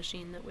mobile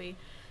machine that we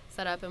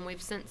set up, and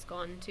we've since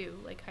gone to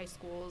like high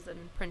schools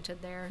and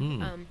printed there.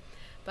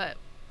 But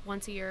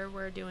once a year,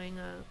 we're doing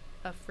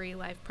a free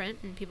live print,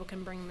 and people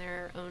can bring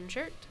their own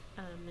shirt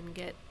and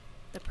get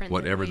the print.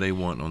 Whatever they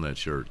want on that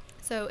shirt.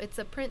 So it's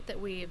a print that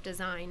we've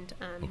designed.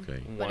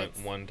 Okay.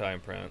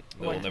 One-time print.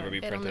 One It'll never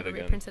be time. It'll printed never be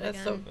again. printed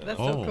That's again. so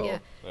Oh. cool. Yeah.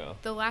 Yeah.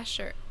 The last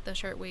shirt, the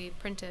shirt we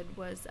printed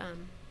was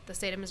the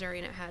state of Missouri,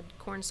 and it had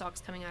corn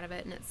stalks coming out of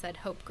it, and it said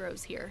 "Hope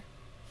grows here."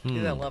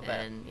 Dude, I love that.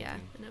 And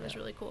and it was Yeah.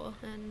 really cool.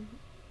 And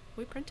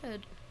we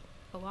printed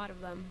a lot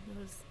of them.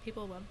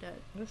 People loved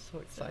it. That's so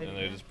exciting. And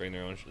they just bring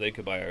their own. They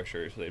could buy our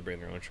shirts, so they bring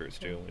their own shirts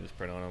too. We just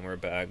print on them, or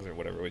bags, or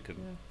whatever we could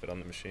fit on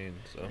the machine.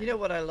 So. You know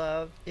what I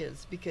love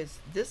is because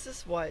this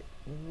is what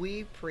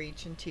we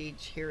preach and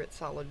teach here at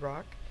Solid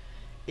Rock,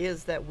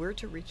 is that we're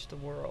to reach the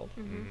world,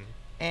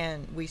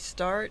 and we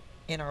start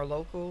in our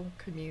local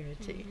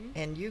community.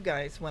 And you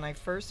guys, when I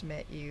first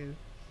met you,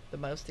 the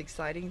most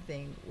exciting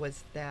thing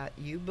was that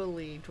you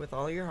believed with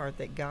all your heart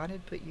that God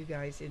had put you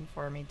guys in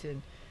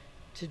Farmington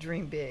to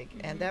dream big.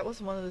 And that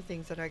was one of the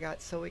things that I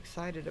got so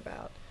excited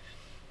about,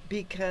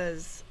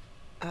 because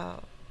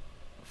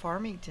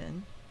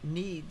Farmington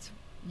needs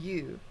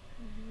you,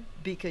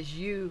 because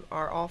you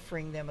are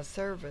offering them a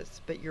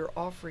service, but you're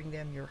offering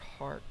them your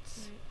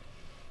hearts.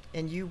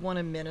 And you want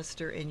to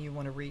minister and you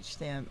want to reach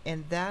them.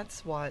 And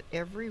that's what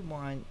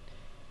everyone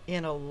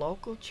in a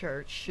local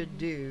church should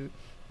do,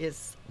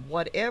 is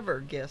whatever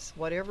gifts,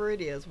 whatever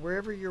it is,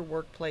 wherever your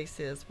workplace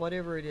is,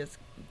 whatever it is,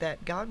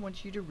 that God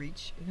wants you to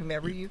reach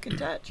whomever you can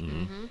touch.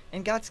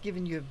 And God's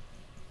given you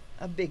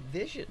a big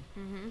vision.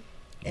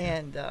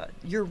 And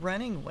you're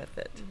running with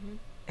it.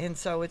 And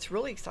so it's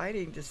really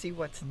exciting to see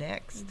what's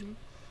next.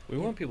 We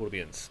want people to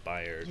be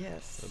inspired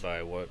Yes.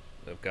 by what,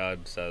 if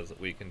God says that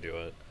we can do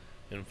it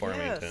in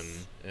Farmington,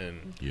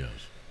 and Yes.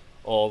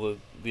 all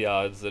the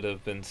odds that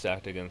have been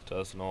stacked against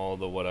us, and all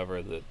the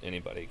whatever that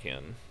anybody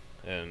can.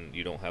 And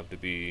you don't have to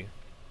be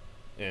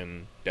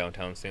in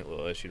downtown St.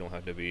 Louis. You don't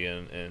have to be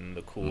in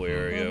the cool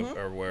area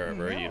or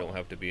wherever. No. You don't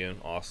have to be in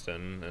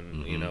Austin,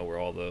 and where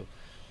all the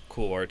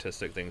cool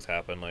artistic things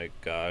happen. Like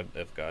God,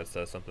 if God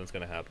says something's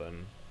going to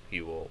happen,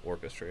 He will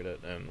orchestrate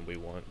it. And we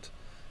want,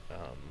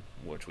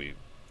 which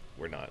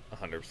we're not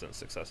 100%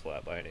 successful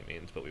at by any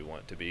means, but we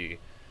want to be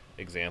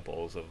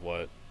examples of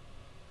what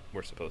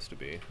we're supposed to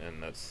be,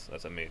 and that's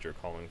a major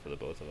calling for the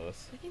both of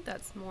us. I think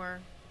that's more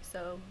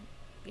so,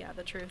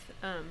 the truth.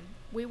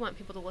 We want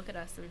people to look at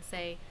us and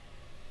say,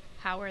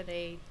 how are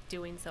they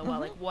doing so well?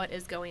 Like, what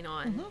is going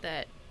on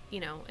that,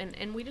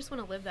 and we just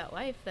want to live that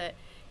life that,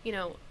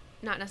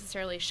 not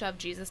necessarily shove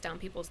Jesus down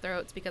people's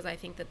throats, because I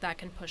think that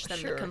can push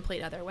them the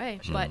complete other way.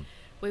 But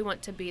we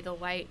want to be the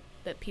light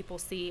that people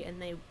see and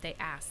they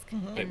ask.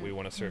 Like, we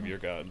want to serve your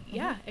God.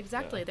 Yeah,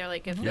 exactly. Yeah. They're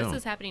like, if Yeah. this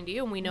is happening to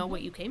you and we know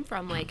what you came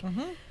from, like,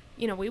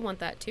 we want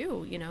that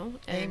too, And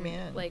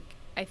Amen. like,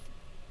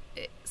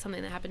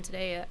 something that happened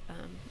today,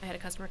 I had a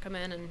customer come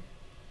in, and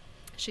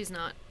she's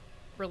not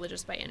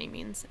religious by any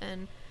means,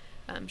 and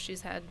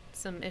she's had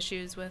some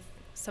issues with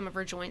some of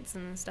her joints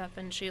and stuff,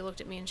 and she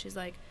looked at me and she's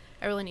like,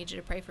 I really need you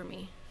to pray for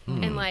me.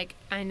 And like,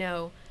 I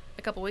know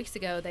a couple weeks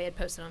ago they had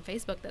posted on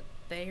Facebook that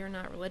they are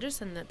not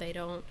religious and that they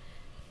don't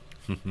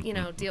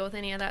deal with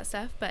any of that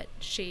stuff, but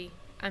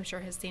I'm sure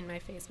has seen my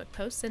Facebook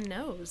posts and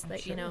knows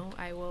that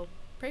I will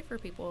pray for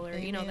people, or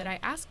Amen. that I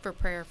ask for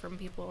prayer from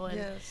people, and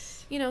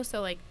Yes.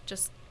 so like,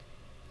 just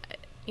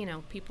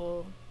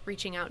people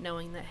reaching out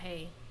knowing that,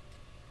 hey,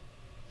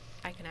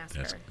 I can ask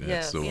That's her.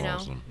 Yes. so you know?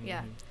 awesome.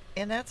 Yeah.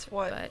 And that's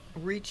what But-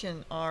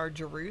 reaching our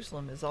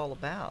Jerusalem is all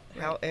about,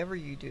 Right. however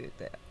you do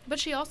that. But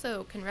she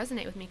also can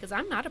resonate with me because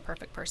I'm not a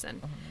perfect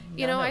person.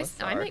 Yeah, no, I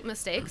sorry. make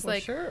mistakes. Well,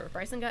 like sure.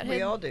 Bryson got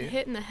We all do.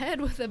 hit in the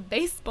head with a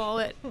baseball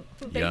at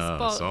I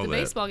baseball saw the that.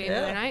 baseball game the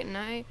Yeah. other night, and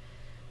I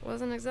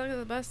wasn't exactly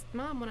the best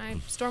mom when I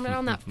stormed out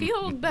on that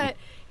field. But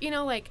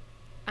like,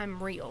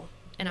 I'm real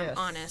and Yes. I'm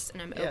honest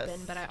and I'm Yes.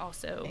 open, but I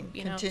also And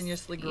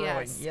continuously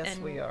growing. Yes,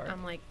 and we are.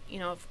 I'm like,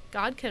 if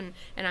God can,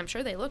 and I'm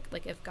sure they look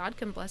like, if God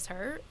can bless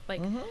her,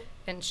 like, Mhm.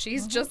 and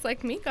she's just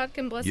like me, God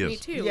can bless me Yes.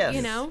 too.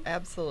 Yes,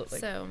 absolutely.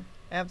 So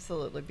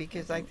Absolutely,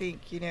 because I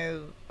think,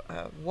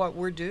 what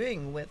we're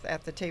doing with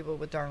At the Table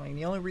with Darlene,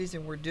 the only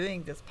reason we're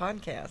doing this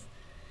podcast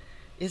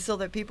is so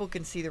that people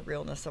can see the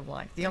realness of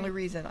life. The only Right.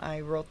 reason I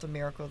wrote The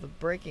Miracle of the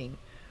Breaking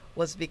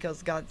was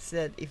because God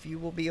said, if you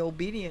will be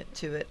obedient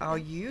to it, I'll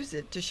use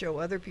it to show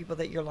other people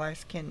that your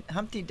life can,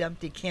 Humpty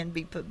Dumpty can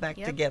be put back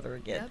Yep. together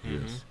again.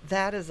 Yep. Yes.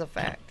 That is a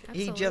fact.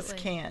 He just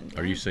Absolutely. can.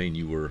 Are you saying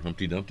you were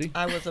Humpty Dumpty?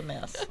 I was a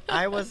mess.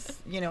 I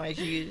was, as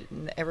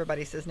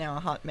everybody says now, a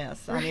hot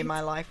mess. I mean, Right.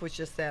 my life was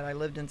just that. I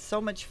lived in so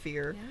much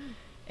fear Yeah.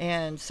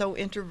 and so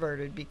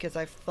introverted because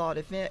I thought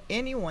if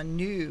anyone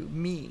knew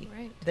me,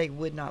 Right. they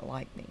would not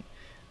like me.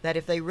 That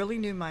if they really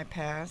knew my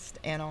past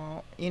and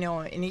all,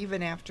 and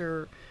even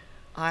after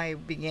I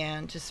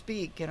began to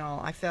speak and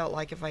all, I felt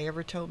like if I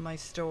ever told my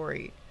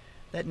story,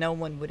 that no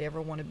one would ever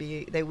want to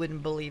be, they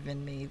wouldn't believe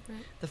in me. Right.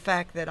 The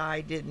fact that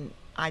I didn't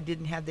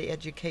have the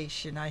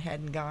education, I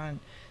hadn't gone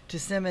to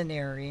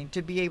seminary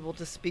to be able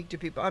to speak to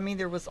people. I mean,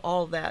 there was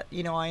all that,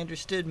 I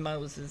understood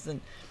Moses and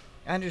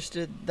I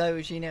understood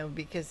those,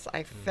 because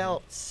I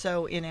felt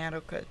so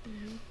inadequate.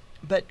 Mm-hmm.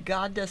 But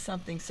God does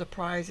something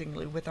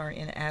surprisingly with our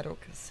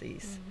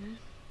inadequacies. Mm-hmm.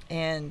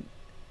 And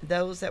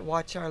those that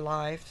watch our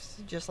lives,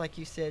 just like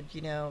you said,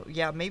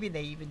 maybe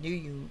they even knew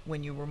you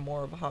when you were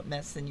more of a hot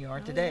mess than you are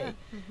Oh, today.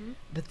 Yeah. Mm-hmm.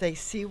 But they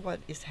see what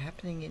is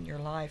happening in your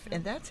life,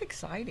 and Yeah. that's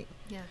exciting.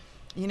 Yeah.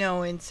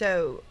 And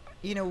so,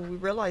 we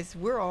realize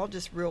we're all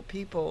just real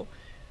people,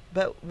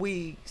 but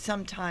we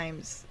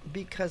sometimes,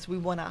 because we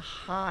want to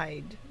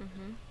hide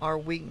Mm-hmm. our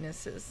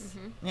weaknesses.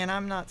 Mhm. And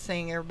I'm not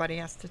saying everybody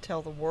has to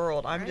tell the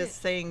world. I'm Right. just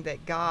saying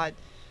that God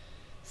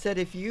said,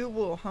 if you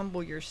will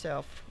humble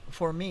yourself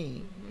for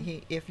me,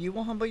 Mhm. if you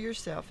will humble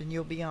yourself and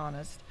you'll be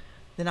honest,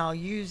 then I'll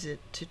use it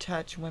to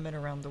touch women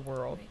around the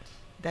world Right.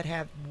 that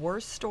have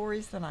worse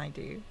stories than I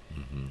do.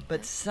 Mm-hmm. But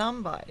Yep.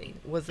 somebody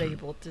was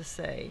able to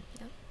say,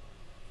 Yep.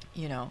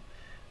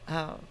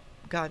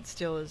 God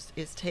still is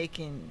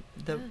taking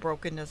the Yeah.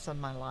 brokenness of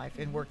my life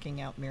and Mhm.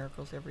 working out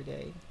miracles every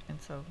day. And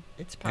so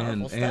it's powerful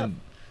And stuff.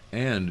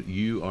 and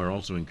you are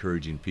also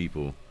encouraging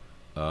people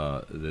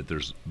that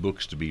there's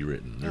books to be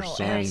written. There's Oh,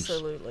 songs.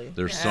 absolutely.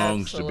 There's Yeah.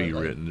 songs to be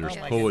Absolutely. written. There's Oh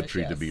my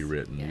poetry goodness, to be yes.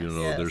 written. You Yes.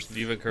 know, Yes. there's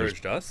You've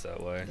encouraged us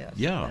that way. Yes,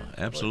 yeah,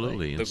 absolutely.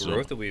 absolutely. The And so,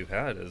 growth that we've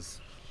had is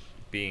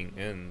being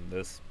in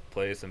this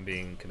place and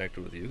being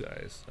connected with you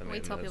guys. I We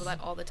mean, tell people that's-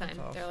 that all the time.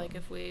 That's They're like,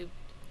 awesome.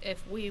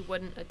 if we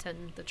wouldn't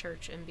attend the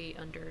church and be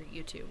under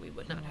you two, we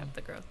would not have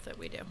the growth that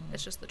we do.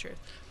 It's just the truth.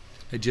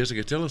 hey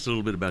Jessica, tell us a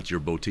little bit about your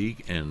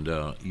boutique, and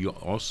you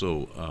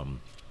also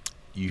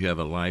you have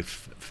a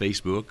live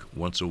Facebook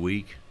once a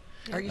week.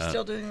 Are you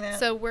still doing that?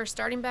 So we're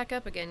starting back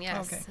up again,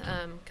 yes.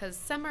 Okay. Because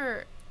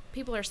summer,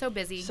 people are so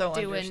busy So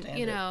doing, understand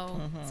it.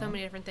 so Mhm.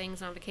 many different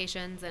things on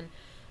vacations, and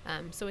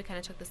so we kind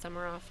of took the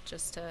summer off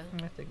just to,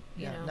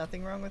 you know.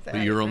 nothing wrong with that.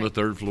 But you're on the right.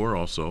 third floor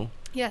also,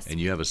 yes. and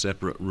you have a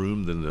separate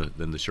room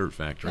than the shirt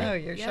factory. Oh,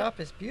 your Yep. shop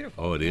is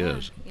beautiful. Oh, it Yeah,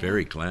 is yeah.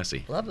 very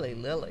classy. Lovely,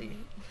 Lily.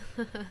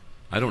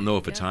 I don't know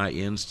if it's Yeah. high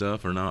end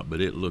stuff or not,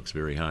 but it looks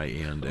very high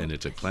end, and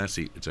it's a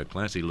classy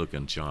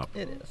looking shop.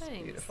 It Well, is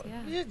thanks, beautiful.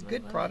 yeah, You had I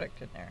good love it.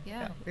 product in there.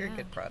 Yeah, very yeah,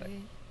 good product.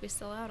 We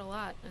sell out a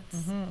lot.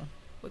 It's, hmm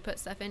We put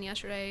stuff in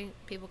yesterday.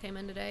 People came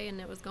in today, and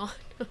it was gone.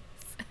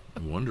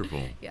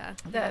 Wonderful. Yeah,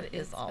 That yeah,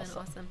 is it's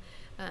awesome. Been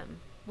awesome.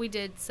 We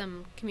did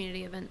some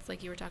community events,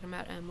 like you were talking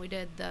about. We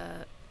did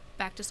the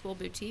back to school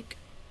boutique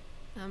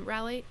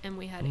rally, and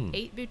we had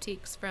 8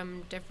 boutiques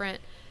from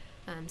different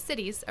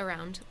cities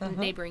around Uh-huh.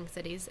 neighboring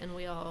cities, and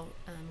we all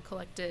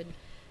collected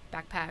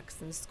backpacks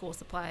and school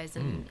supplies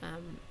and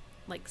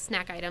like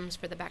snack items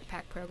for the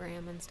backpack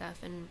program and stuff.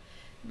 And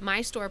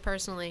my store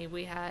personally,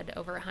 we had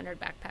over 100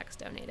 backpacks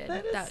donated.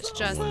 That is That's so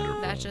just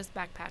Wonderful. that's just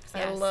backpacks. I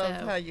Yeah, love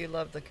so- how you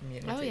love the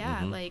community. Oh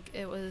yeah, Mhm. like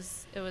it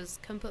was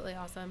completely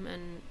awesome,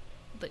 and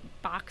like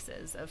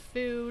boxes of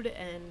food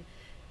and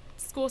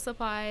school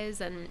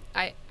supplies, and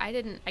I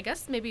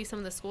guess maybe some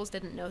of the schools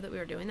didn't know that we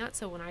were doing that,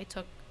 so when I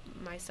took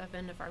my stuff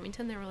into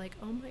Farmington, they were like,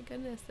 oh my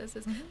goodness, this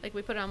is like,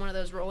 we put it on one of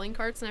those rolling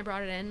carts and I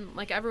brought it in,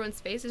 like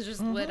everyone's faces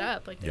just lit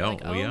up, like they're Yeah,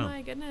 like, oh, oh yeah.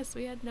 my goodness,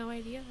 we had no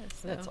idea.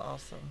 So That's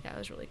awesome. yeah, it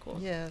was really cool.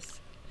 Yes.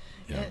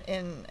 Yeah.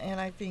 And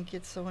I think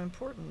it's so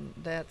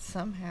important that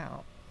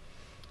somehow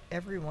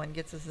everyone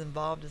gets as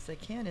involved as they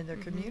can in their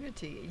Mhm.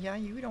 community. Yeah,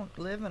 you don't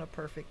live in a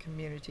perfect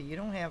community. You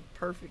don't have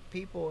perfect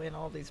people in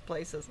all these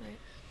places. Right.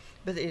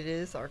 But it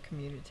is our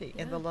community,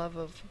 and the Yeah. love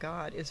of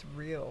God is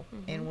real.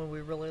 And Mhm. when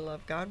we really love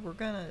God, we're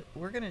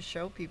gonna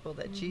show people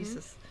that Mhm.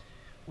 Jesus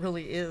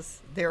really is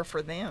there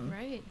for them.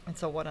 Right. And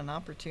so, what an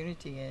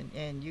opportunity!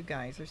 And you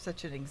guys are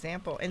such an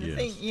example. And the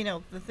Yes.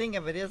 thing, the thing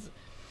of it is,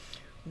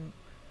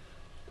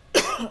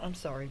 I'm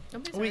sorry.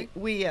 Don't be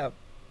sorry.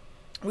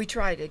 We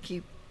try to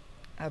keep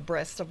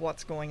abreast of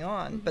what's going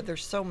on, but Mhm.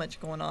 there's so much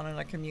going on in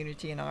our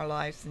community, in our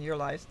lives, and your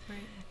lives. Right.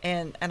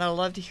 And I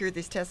love to hear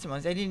these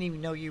testimonies. I didn't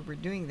even know you were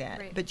doing that,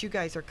 Right. but you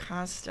guys are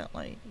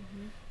constantly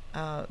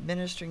Mhm.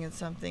 ministering in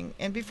something.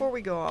 And before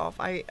we go off,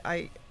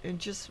 and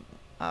just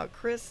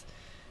Chris,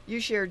 you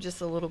shared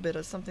just a little bit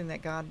of something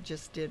that God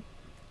just did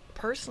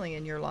personally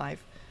in your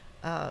life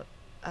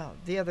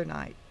the other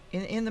night,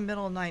 in the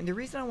middle of the night. And the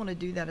reason I want to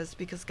do that is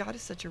because God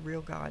is such a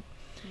real God,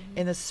 Mhm.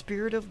 and the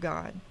Spirit of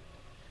God,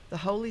 the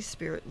Holy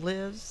Spirit,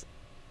 lives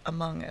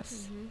among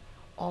us Mhm.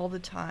 all the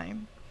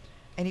time.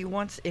 and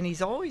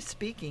he's always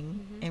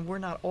speaking, and we're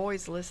not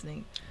always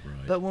listening.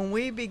 Right. But when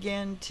we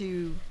begin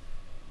to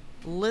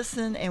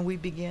listen and we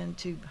begin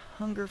to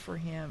hunger for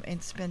him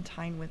and spend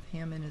time with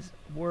him in his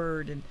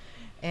word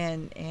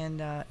and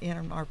in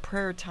our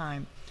prayer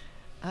time,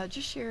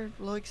 just share a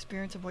little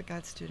experience of what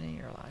God's doing in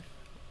your life.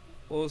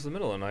 Well, it was the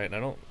middle of the night, and I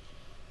don't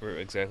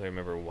exactly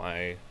remember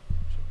why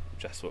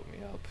Jess woke me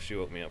up. She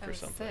woke me up I for was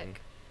something.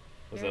 sick.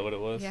 Was that what it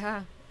was?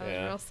 Yeah, I was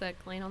Yeah. real sick,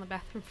 laying on the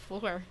bathroom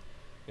floor.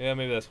 Yeah,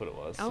 maybe that's what it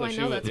was. Oh, I she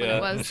know wa- that's what yeah.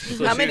 it was.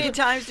 So How she- many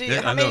times Yeah,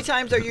 I how many know.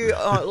 times are you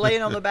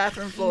laying on the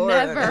bathroom floor?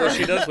 Never. Well,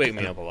 she does wake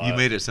me up a lot. You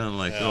made it sound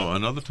like, Yeah. oh,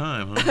 another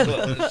time, huh?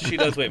 Well, she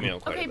does wake me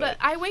up quite Okay, a but bit.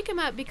 I wake him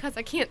up because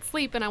I can't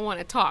sleep and I want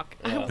to talk.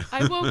 Yeah.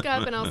 I woke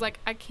up and I was like,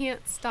 I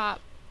can't stop.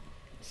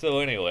 So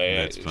anyway,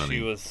 That's funny.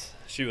 she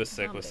was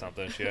sick with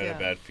Something. something. She had Yeah. a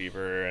bad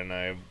fever, and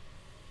it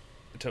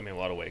took me a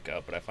while to wake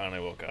up. But I finally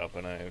woke up,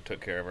 and I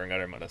took care of her and got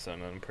her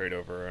medicine and prayed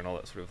over her and all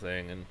that sort of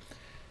thing. And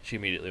she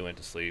immediately went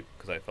to sleep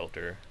because I felt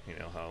her. You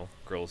know how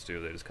girls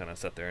do; they just kind of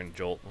sit there and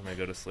jolt when they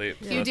go to sleep.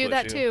 So You that's do what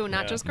that she- too,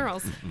 not yeah. just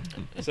girls.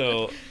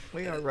 So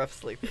We are rough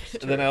sleepers.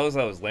 then as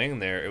I was laying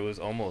there, it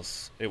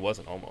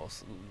wasn't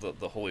almost.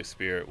 The Holy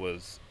Spirit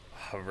was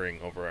hovering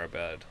over our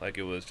bed. Like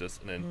it was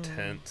just an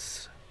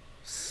intense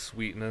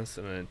sweetness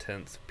and an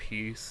intense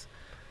peace.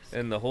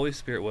 And the Holy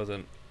Spirit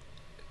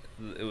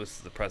it was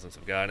the presence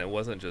of God. And it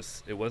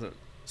wasn't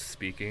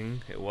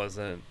speaking. It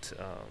wasn't,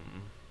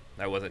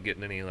 I wasn't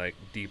getting any like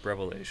deep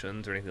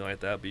revelations or anything like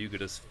that, but you could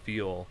just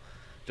feel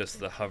just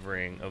the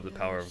hovering of the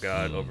power of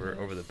God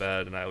over the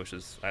bed. And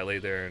I lay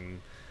there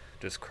and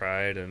just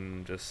cried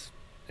and just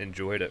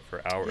enjoyed it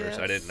for hours.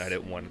 I Yes.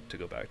 didn't want to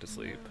go back to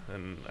sleep,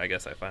 and I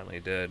guess I finally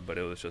did. But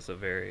it was just a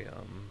very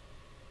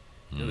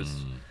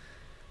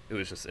it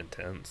was just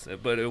intense.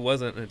 But it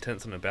wasn't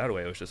intense in a bad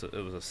way. It was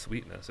a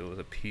sweetness. It was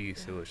a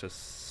peace. Yeah. It was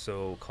just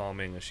so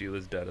calming. And she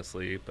was dead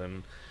asleep,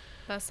 and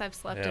Thus, I've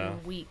slept Yeah,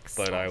 in weeks.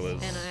 but I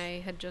was- And I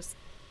had just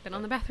been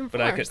on the bathroom but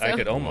floor. I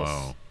could almost.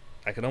 Wow.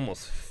 I could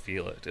almost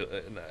feel it.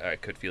 I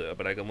could feel it,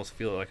 but I could almost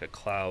feel it like a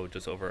cloud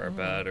just over our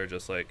bed, or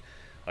just like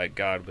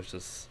God was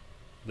just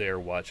there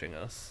watching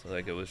us.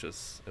 Like it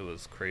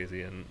was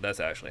crazy, and that's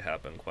actually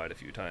happened quite a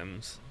few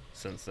times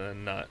since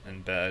then. Not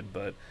in bed,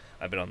 but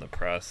I've been on the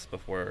press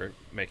before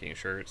making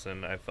shirts,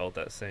 and I felt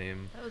that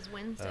same That was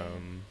Wednesday.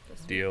 this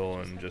week deal, that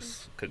and happened.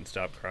 just couldn't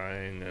stop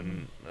crying.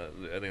 And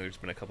I think there's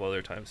been a couple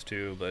other times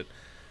too, but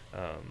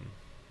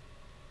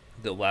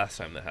the last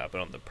time that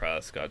happened on the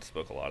press, God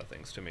spoke a lot of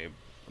things to me.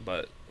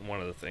 But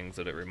one of the things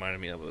that it reminded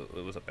me of,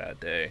 it was a bad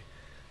day,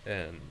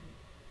 and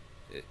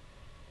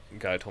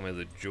God told me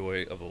the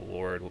joy of the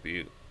Lord will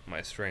be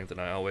my strength,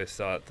 and I always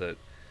thought that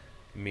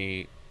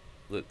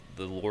the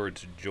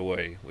Lord's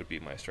joy would be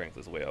my strength,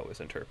 is the way I always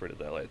interpreted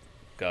that. Like,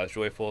 God's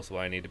joyful, so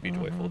I need to be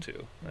joyful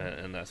too,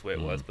 and that's the way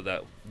it was. But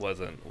that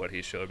wasn't what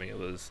He showed me. It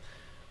was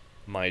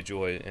my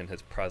joy in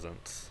His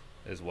presence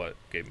is what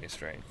gave me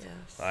strength.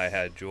 Yes. I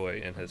had joy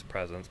in His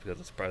presence because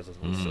His presence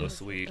was so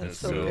sweet and That's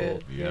so so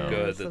good. Yeah.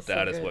 good Yes, that that's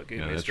so is good. what gave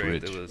Yeah, me that's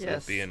strength. rich. It was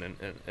Yes. being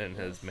in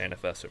His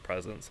manifested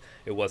presence.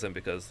 It wasn't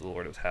because the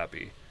Lord was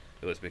happy.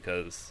 It was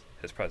because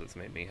His presence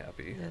made me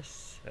happy,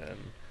 Yes.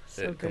 and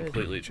So it good.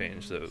 completely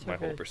changed So my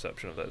whole good.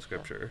 perception of that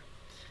scripture.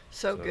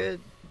 So So-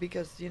 good,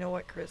 because you know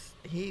what, Chris?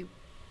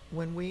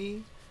 When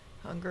we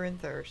hunger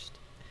and thirst,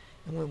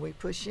 and when we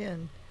push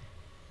in,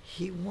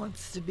 He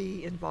wants to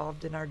be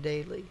involved in our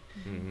daily.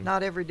 Mhm.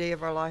 Not every day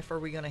of our life are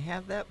we going to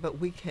have that, but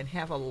we can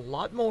have a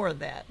lot more of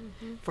that.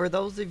 For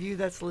those of you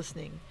that's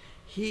listening,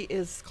 He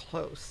is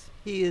close.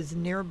 He is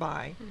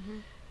nearby,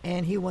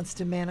 and He wants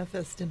to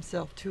manifest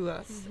Himself to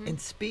us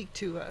and speak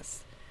to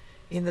us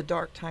in the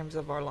dark times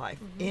of our life.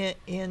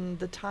 In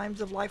the times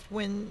of life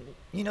when,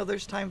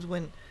 there's times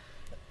when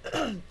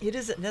it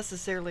isn't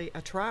necessarily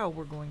a trial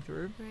we're going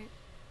through. Right.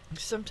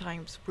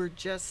 Sometimes we're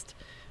just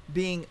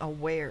being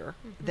aware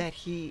that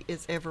He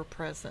is ever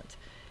present.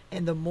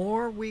 And the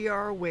more we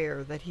are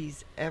aware that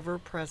He's ever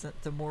present,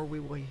 the more we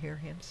will hear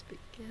Him speak.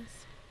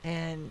 Yes.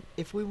 And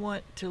if we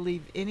want to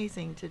leave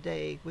anything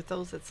today with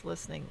those that's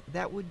listening,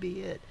 that would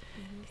be it,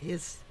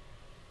 is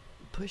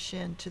push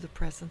into the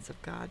presence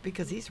of God,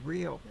 because He's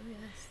real. Oh,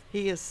 yes.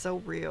 He is so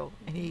real,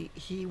 and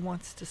he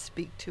wants to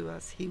speak to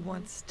us. He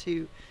wants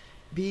to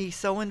be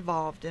so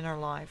involved in our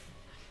life.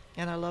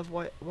 And I love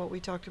what we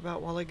talked about a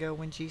while ago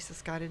when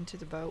Jesus got into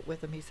the boat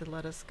with Him. He said,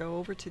 let us go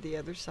over to the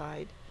other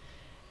side.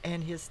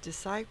 And His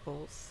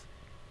disciples,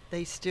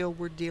 they still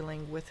were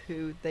dealing with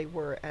who they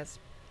were as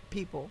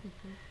people.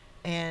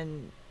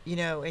 And,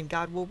 and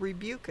God will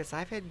rebuke us.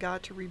 I've had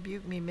God to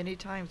rebuke me many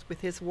times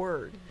with His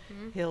word.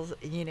 He'll,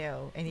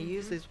 and He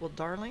uses, well,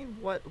 darling,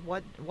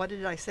 what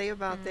did I say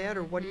about that?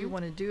 Or what do you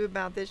want to do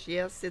about this?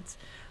 Yes,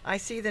 I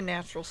see the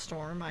natural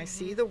storm. I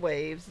see the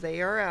waves.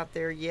 They are out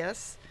there.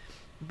 Yes.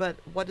 But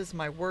what does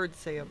my word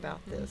say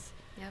about this?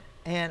 Yep.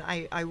 And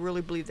I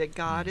really believe that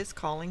God is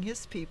calling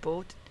His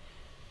people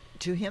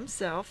to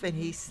Himself, and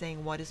He's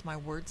saying, what is my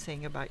word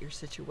saying about your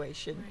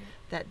situation? Right.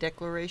 That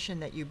declaration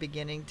that you're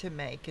beginning to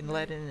make and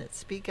letting it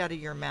speak out of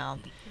your mouth,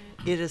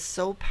 Right. it is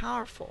so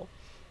powerful.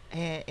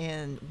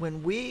 And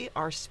when we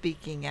are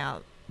speaking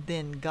out,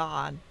 then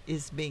God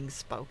is being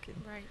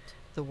spoken. Right.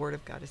 The word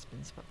of God has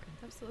been spoken.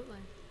 Absolutely.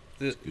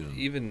 good.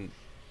 Even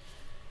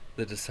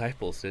the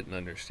disciples didn't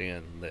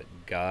understand that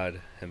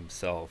God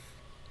himself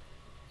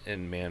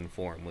in man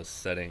form was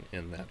sitting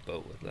in that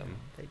boat with them.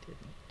 They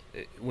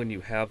didn't. When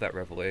you have that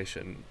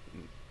revelation,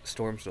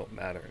 storms don't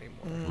matter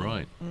anymore.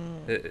 Right.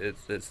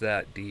 It's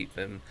that deep.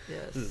 And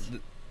Yes.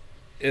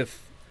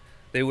 if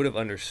they would have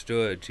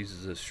understood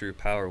Jesus' true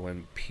power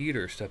when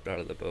Peter stepped out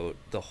of the boat,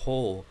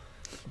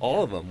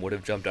 all of them would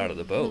have jumped out of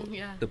the boat.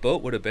 Yeah. The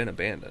boat would have been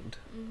abandoned.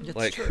 It's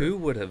Like, true. who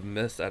would have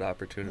missed that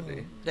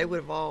opportunity? They would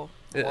have all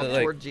It- walked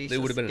like, toward they Jesus.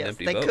 would have been an Yes,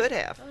 empty they boat. could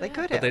have. Oh, They yeah.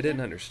 could But have. they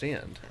didn't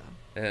understand. Yeah.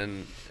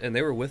 And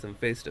they were with him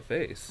face to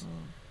face.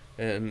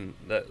 And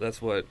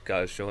that's what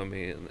God's showing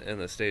me in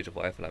the stage of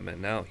life that I'm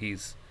in now. He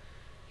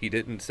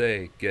didn't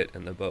say get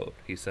in the boat.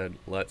 He said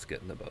let's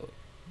get in the boat.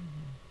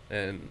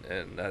 And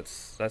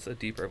that's a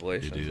deep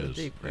revelation. It A is.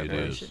 deep It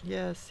revelation. is.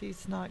 Yes,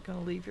 he's not going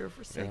to leave you or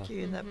forsake Yeah.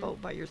 you in that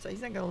boat by yourself.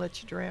 He's not going to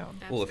let you drown.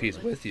 Well, if he's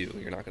Absolutely. with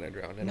you, you're not going to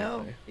drown anyway.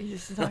 No,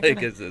 he's not Like,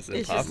 gonna, it's just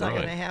impossible. not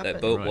going to Right. happen.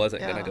 That boat Right.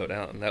 wasn't going Yeah. to go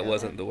down. That Yeah.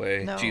 wasn't the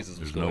way No. Jesus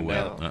was There's no going way.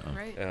 down. No.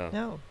 Right. Yeah.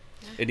 No.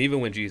 And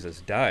even when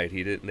Jesus died,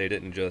 they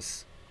didn't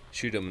just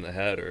shoot him in the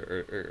head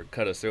or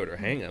cut his throat or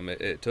hang him.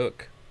 It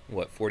took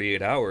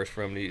 48 hours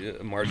for him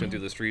to marching through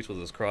the streets with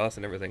his cross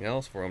and everything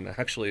else for him to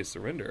actually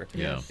surrender.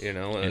 Yeah. Yes. You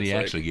know, And it's he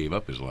like- actually gave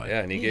up his life.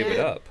 Yeah, and he He gave it did.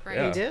 up. Right.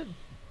 Yeah. He did.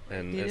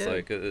 And He it's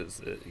did.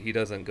 like he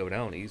doesn't go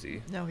down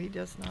easy. No, he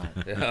does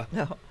not. Yeah.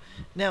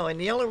 No, and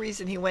the only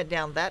reason he went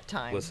down that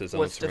time Was his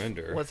own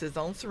surrender. Was his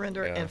own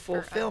surrender Yeah. and For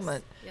us.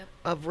 fulfillment Yep.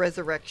 of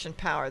resurrection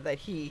power that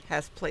he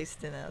has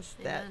placed in us.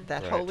 Amen.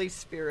 That Right. Holy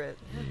Spirit,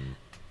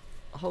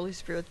 Mm, Holy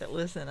Spirit that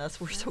lives in us.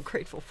 We're so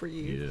grateful for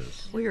you.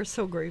 yes. We are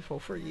so grateful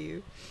for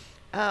you.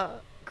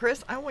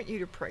 Chris, I want you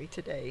to pray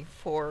today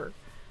for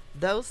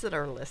those that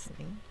are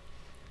listening,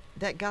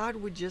 that God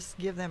would just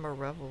give them a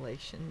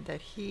revelation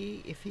that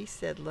if he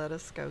said, let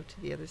us go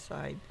to the other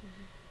side,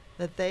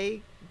 that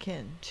they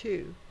can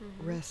too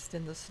rest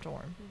in the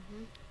storm,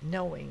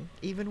 knowing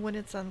even when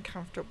it's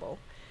uncomfortable,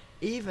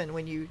 even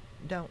when you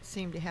don't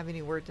seem to have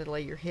anywhere to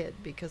lay your head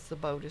because the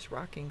boat is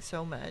rocking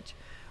so much,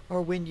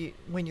 or when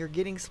you're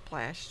getting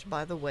splashed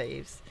by the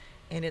waves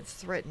and it's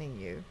threatening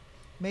you.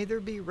 May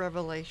there be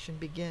revelation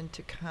begin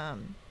to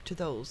come to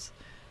those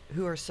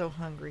who are so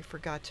hungry for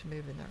God to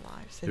move in their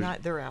lives.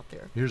 They're out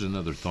there. Here's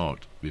another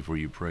thought before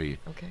you pray.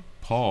 Okay.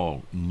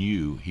 Paul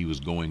knew he was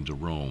going to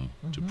Rome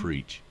to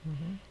preach.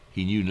 Mm-hmm.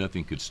 He knew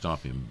nothing could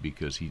stop him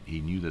because he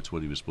knew that's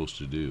what he was supposed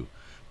to do.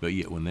 But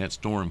yet when that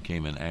storm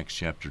came in Acts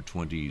chapter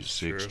 26,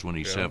 Sure,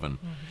 27,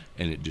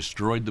 and it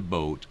destroyed the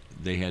boat,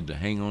 they had to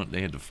hang on,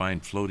 they had to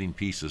find floating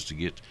pieces to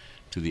get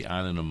to the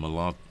island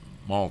of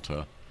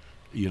Malta.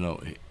 You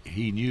know,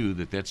 he knew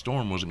that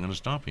storm wasn't going to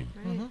stop him.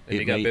 Right. And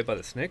he got bit by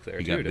the snake there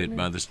He too. got didn't bit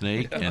by the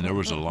snake, and there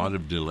was a lot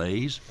of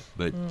delays,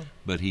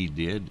 but he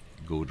did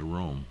go to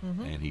Rome,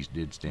 and he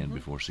did stand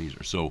before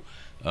Caesar. So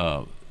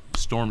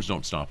storms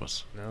don't stop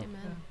us. No.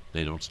 Amen.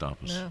 They don't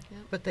stop us. No,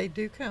 but they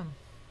do come.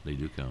 They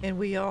do come. And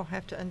we all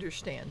have to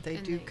understand they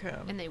And do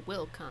come. And they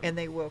will come. And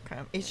they will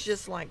come. It's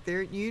just like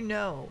there,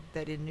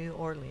 that in New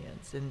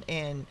Orleans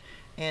and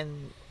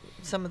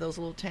some of those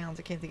little towns,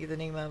 I can't think of the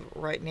name of it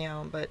right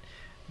now, but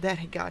that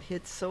had got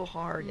hit so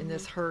hard in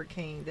this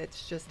hurricane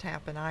that's just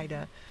happened,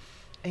 Ida,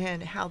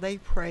 and how they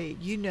prayed.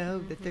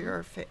 That there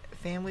are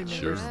family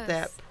Sure. members that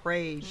Yes.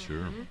 prayed,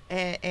 Sure.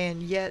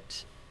 and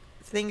yet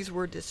things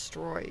were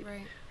destroyed.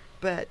 Right.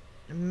 But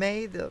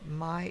may the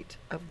might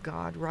of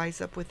God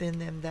rise up within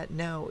them that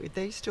know if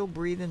they still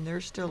breathing,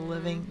 they're still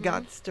living,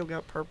 God's still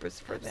got purpose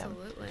for them.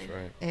 Absolutely. That's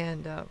right.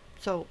 And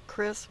so,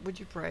 Chris, would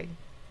you pray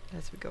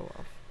as we go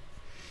off?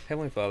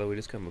 Heavenly Father, we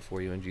just come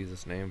before you in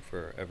Jesus' name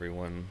for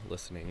everyone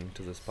listening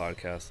to this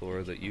podcast,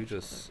 Lord, that you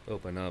just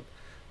open up.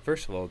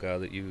 First of all,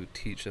 God, that you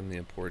teach them the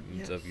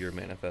importance of your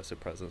manifested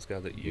presence,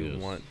 God, that you Yes.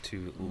 want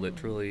to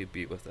literally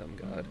be with them,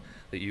 God,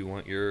 that you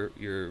want your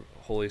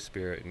Holy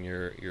Spirit and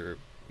your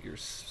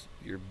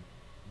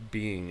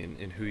being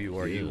in who you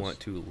are. You Yes. want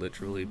to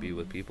literally be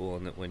with people,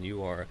 and that when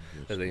you are,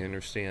 Yes. that they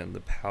understand the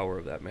power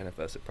of that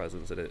manifested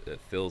presence, that it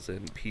fills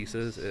in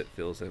pieces, it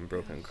fills in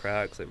broken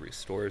cracks, it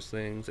restores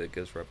things, it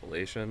gives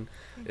revelation,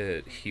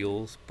 it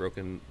heals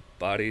broken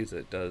bodies,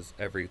 it does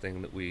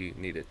everything that we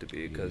need it to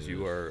be, because you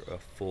Yes. are a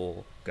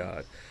full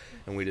God.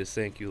 And we just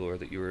thank you, Lord,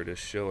 that you are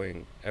just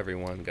showing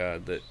everyone,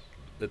 God, that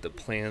the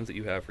plans that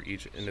you have for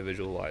each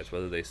individual lives,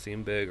 whether they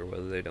seem big or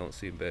whether they don't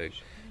seem big,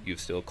 you've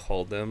still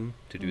called them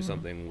to do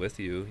something with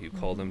you. You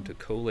called them to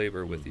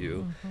co-labor with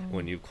you.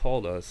 When you've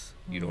called us,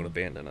 you don't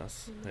abandon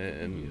us,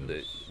 and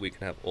that we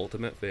can have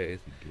ultimate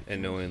faith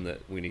and knowing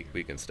that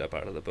we can step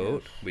out of the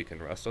boat, we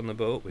can rest on the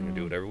boat, we can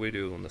do whatever we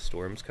do when the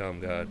storms come,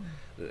 God,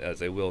 as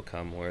they will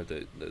come, Lord,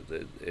 that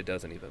it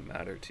doesn't even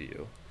matter to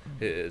you.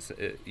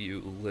 You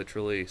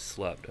literally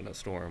slept in a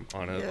storm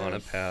on a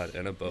Yes. pad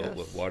in a boat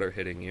with Yes. water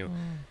hitting you,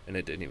 and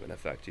it didn't even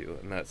affect you.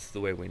 And that's the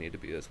way we need to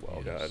be as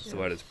well, Yes. God.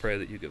 So I just pray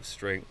that you give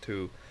strength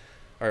to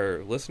our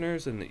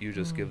listeners, and that you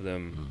just give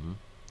them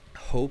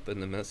hope in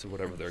the midst of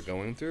whatever they're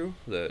going through,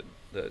 that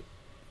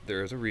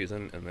there is a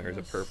reason and there is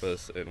a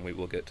purpose, and we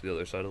will get to the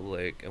other side of the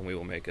lake, and we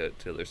will make it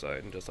to the other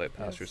side. And just like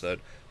Pastor said,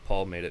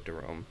 Paul made it to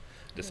Rome,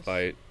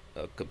 despite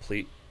a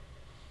complete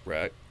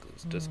wreck,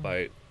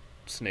 despite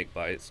snake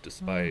bites,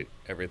 despite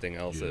everything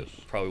else that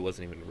probably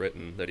wasn't even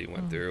written that he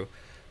went through.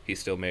 He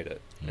still made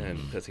it,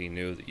 and because he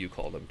knew that you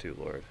called him to,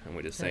 Lord. And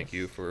we just thank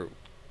you for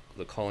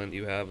the calling that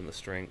you have, and the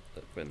strength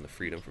and the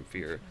freedom from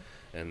fear,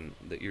 and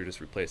that you're just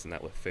replacing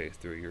that with faith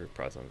through your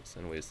presence.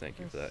 And we just thank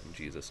you for that in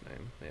Jesus'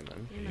 name.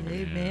 Amen.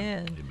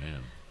 Amen.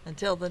 Amen.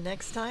 Until the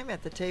next time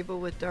at the table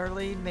with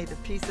Darlene, may the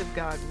peace of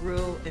God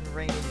rule and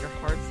reign in your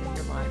hearts and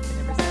your life in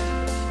every situation.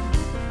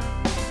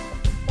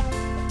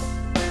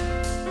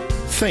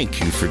 Thank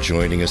you for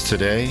joining us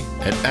today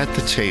at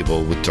the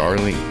Table with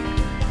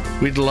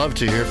Darlene. We'd love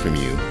to hear from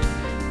you.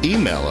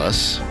 Email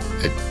us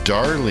at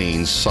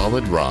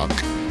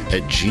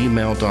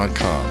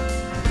darlenesolidrock@gmail.com.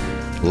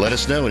 Let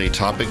us know any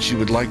topics you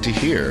would like to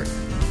hear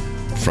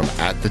from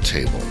At the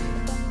Table.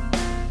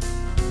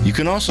 You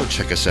can also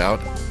check us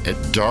out at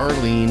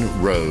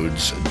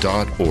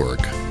darleneroads.org.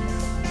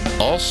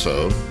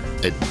 Also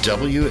at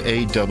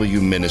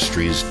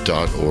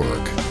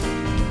wawministries.org.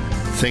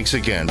 Thanks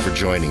again for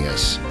joining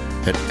us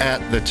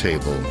at the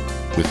Table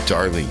with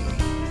Darlene.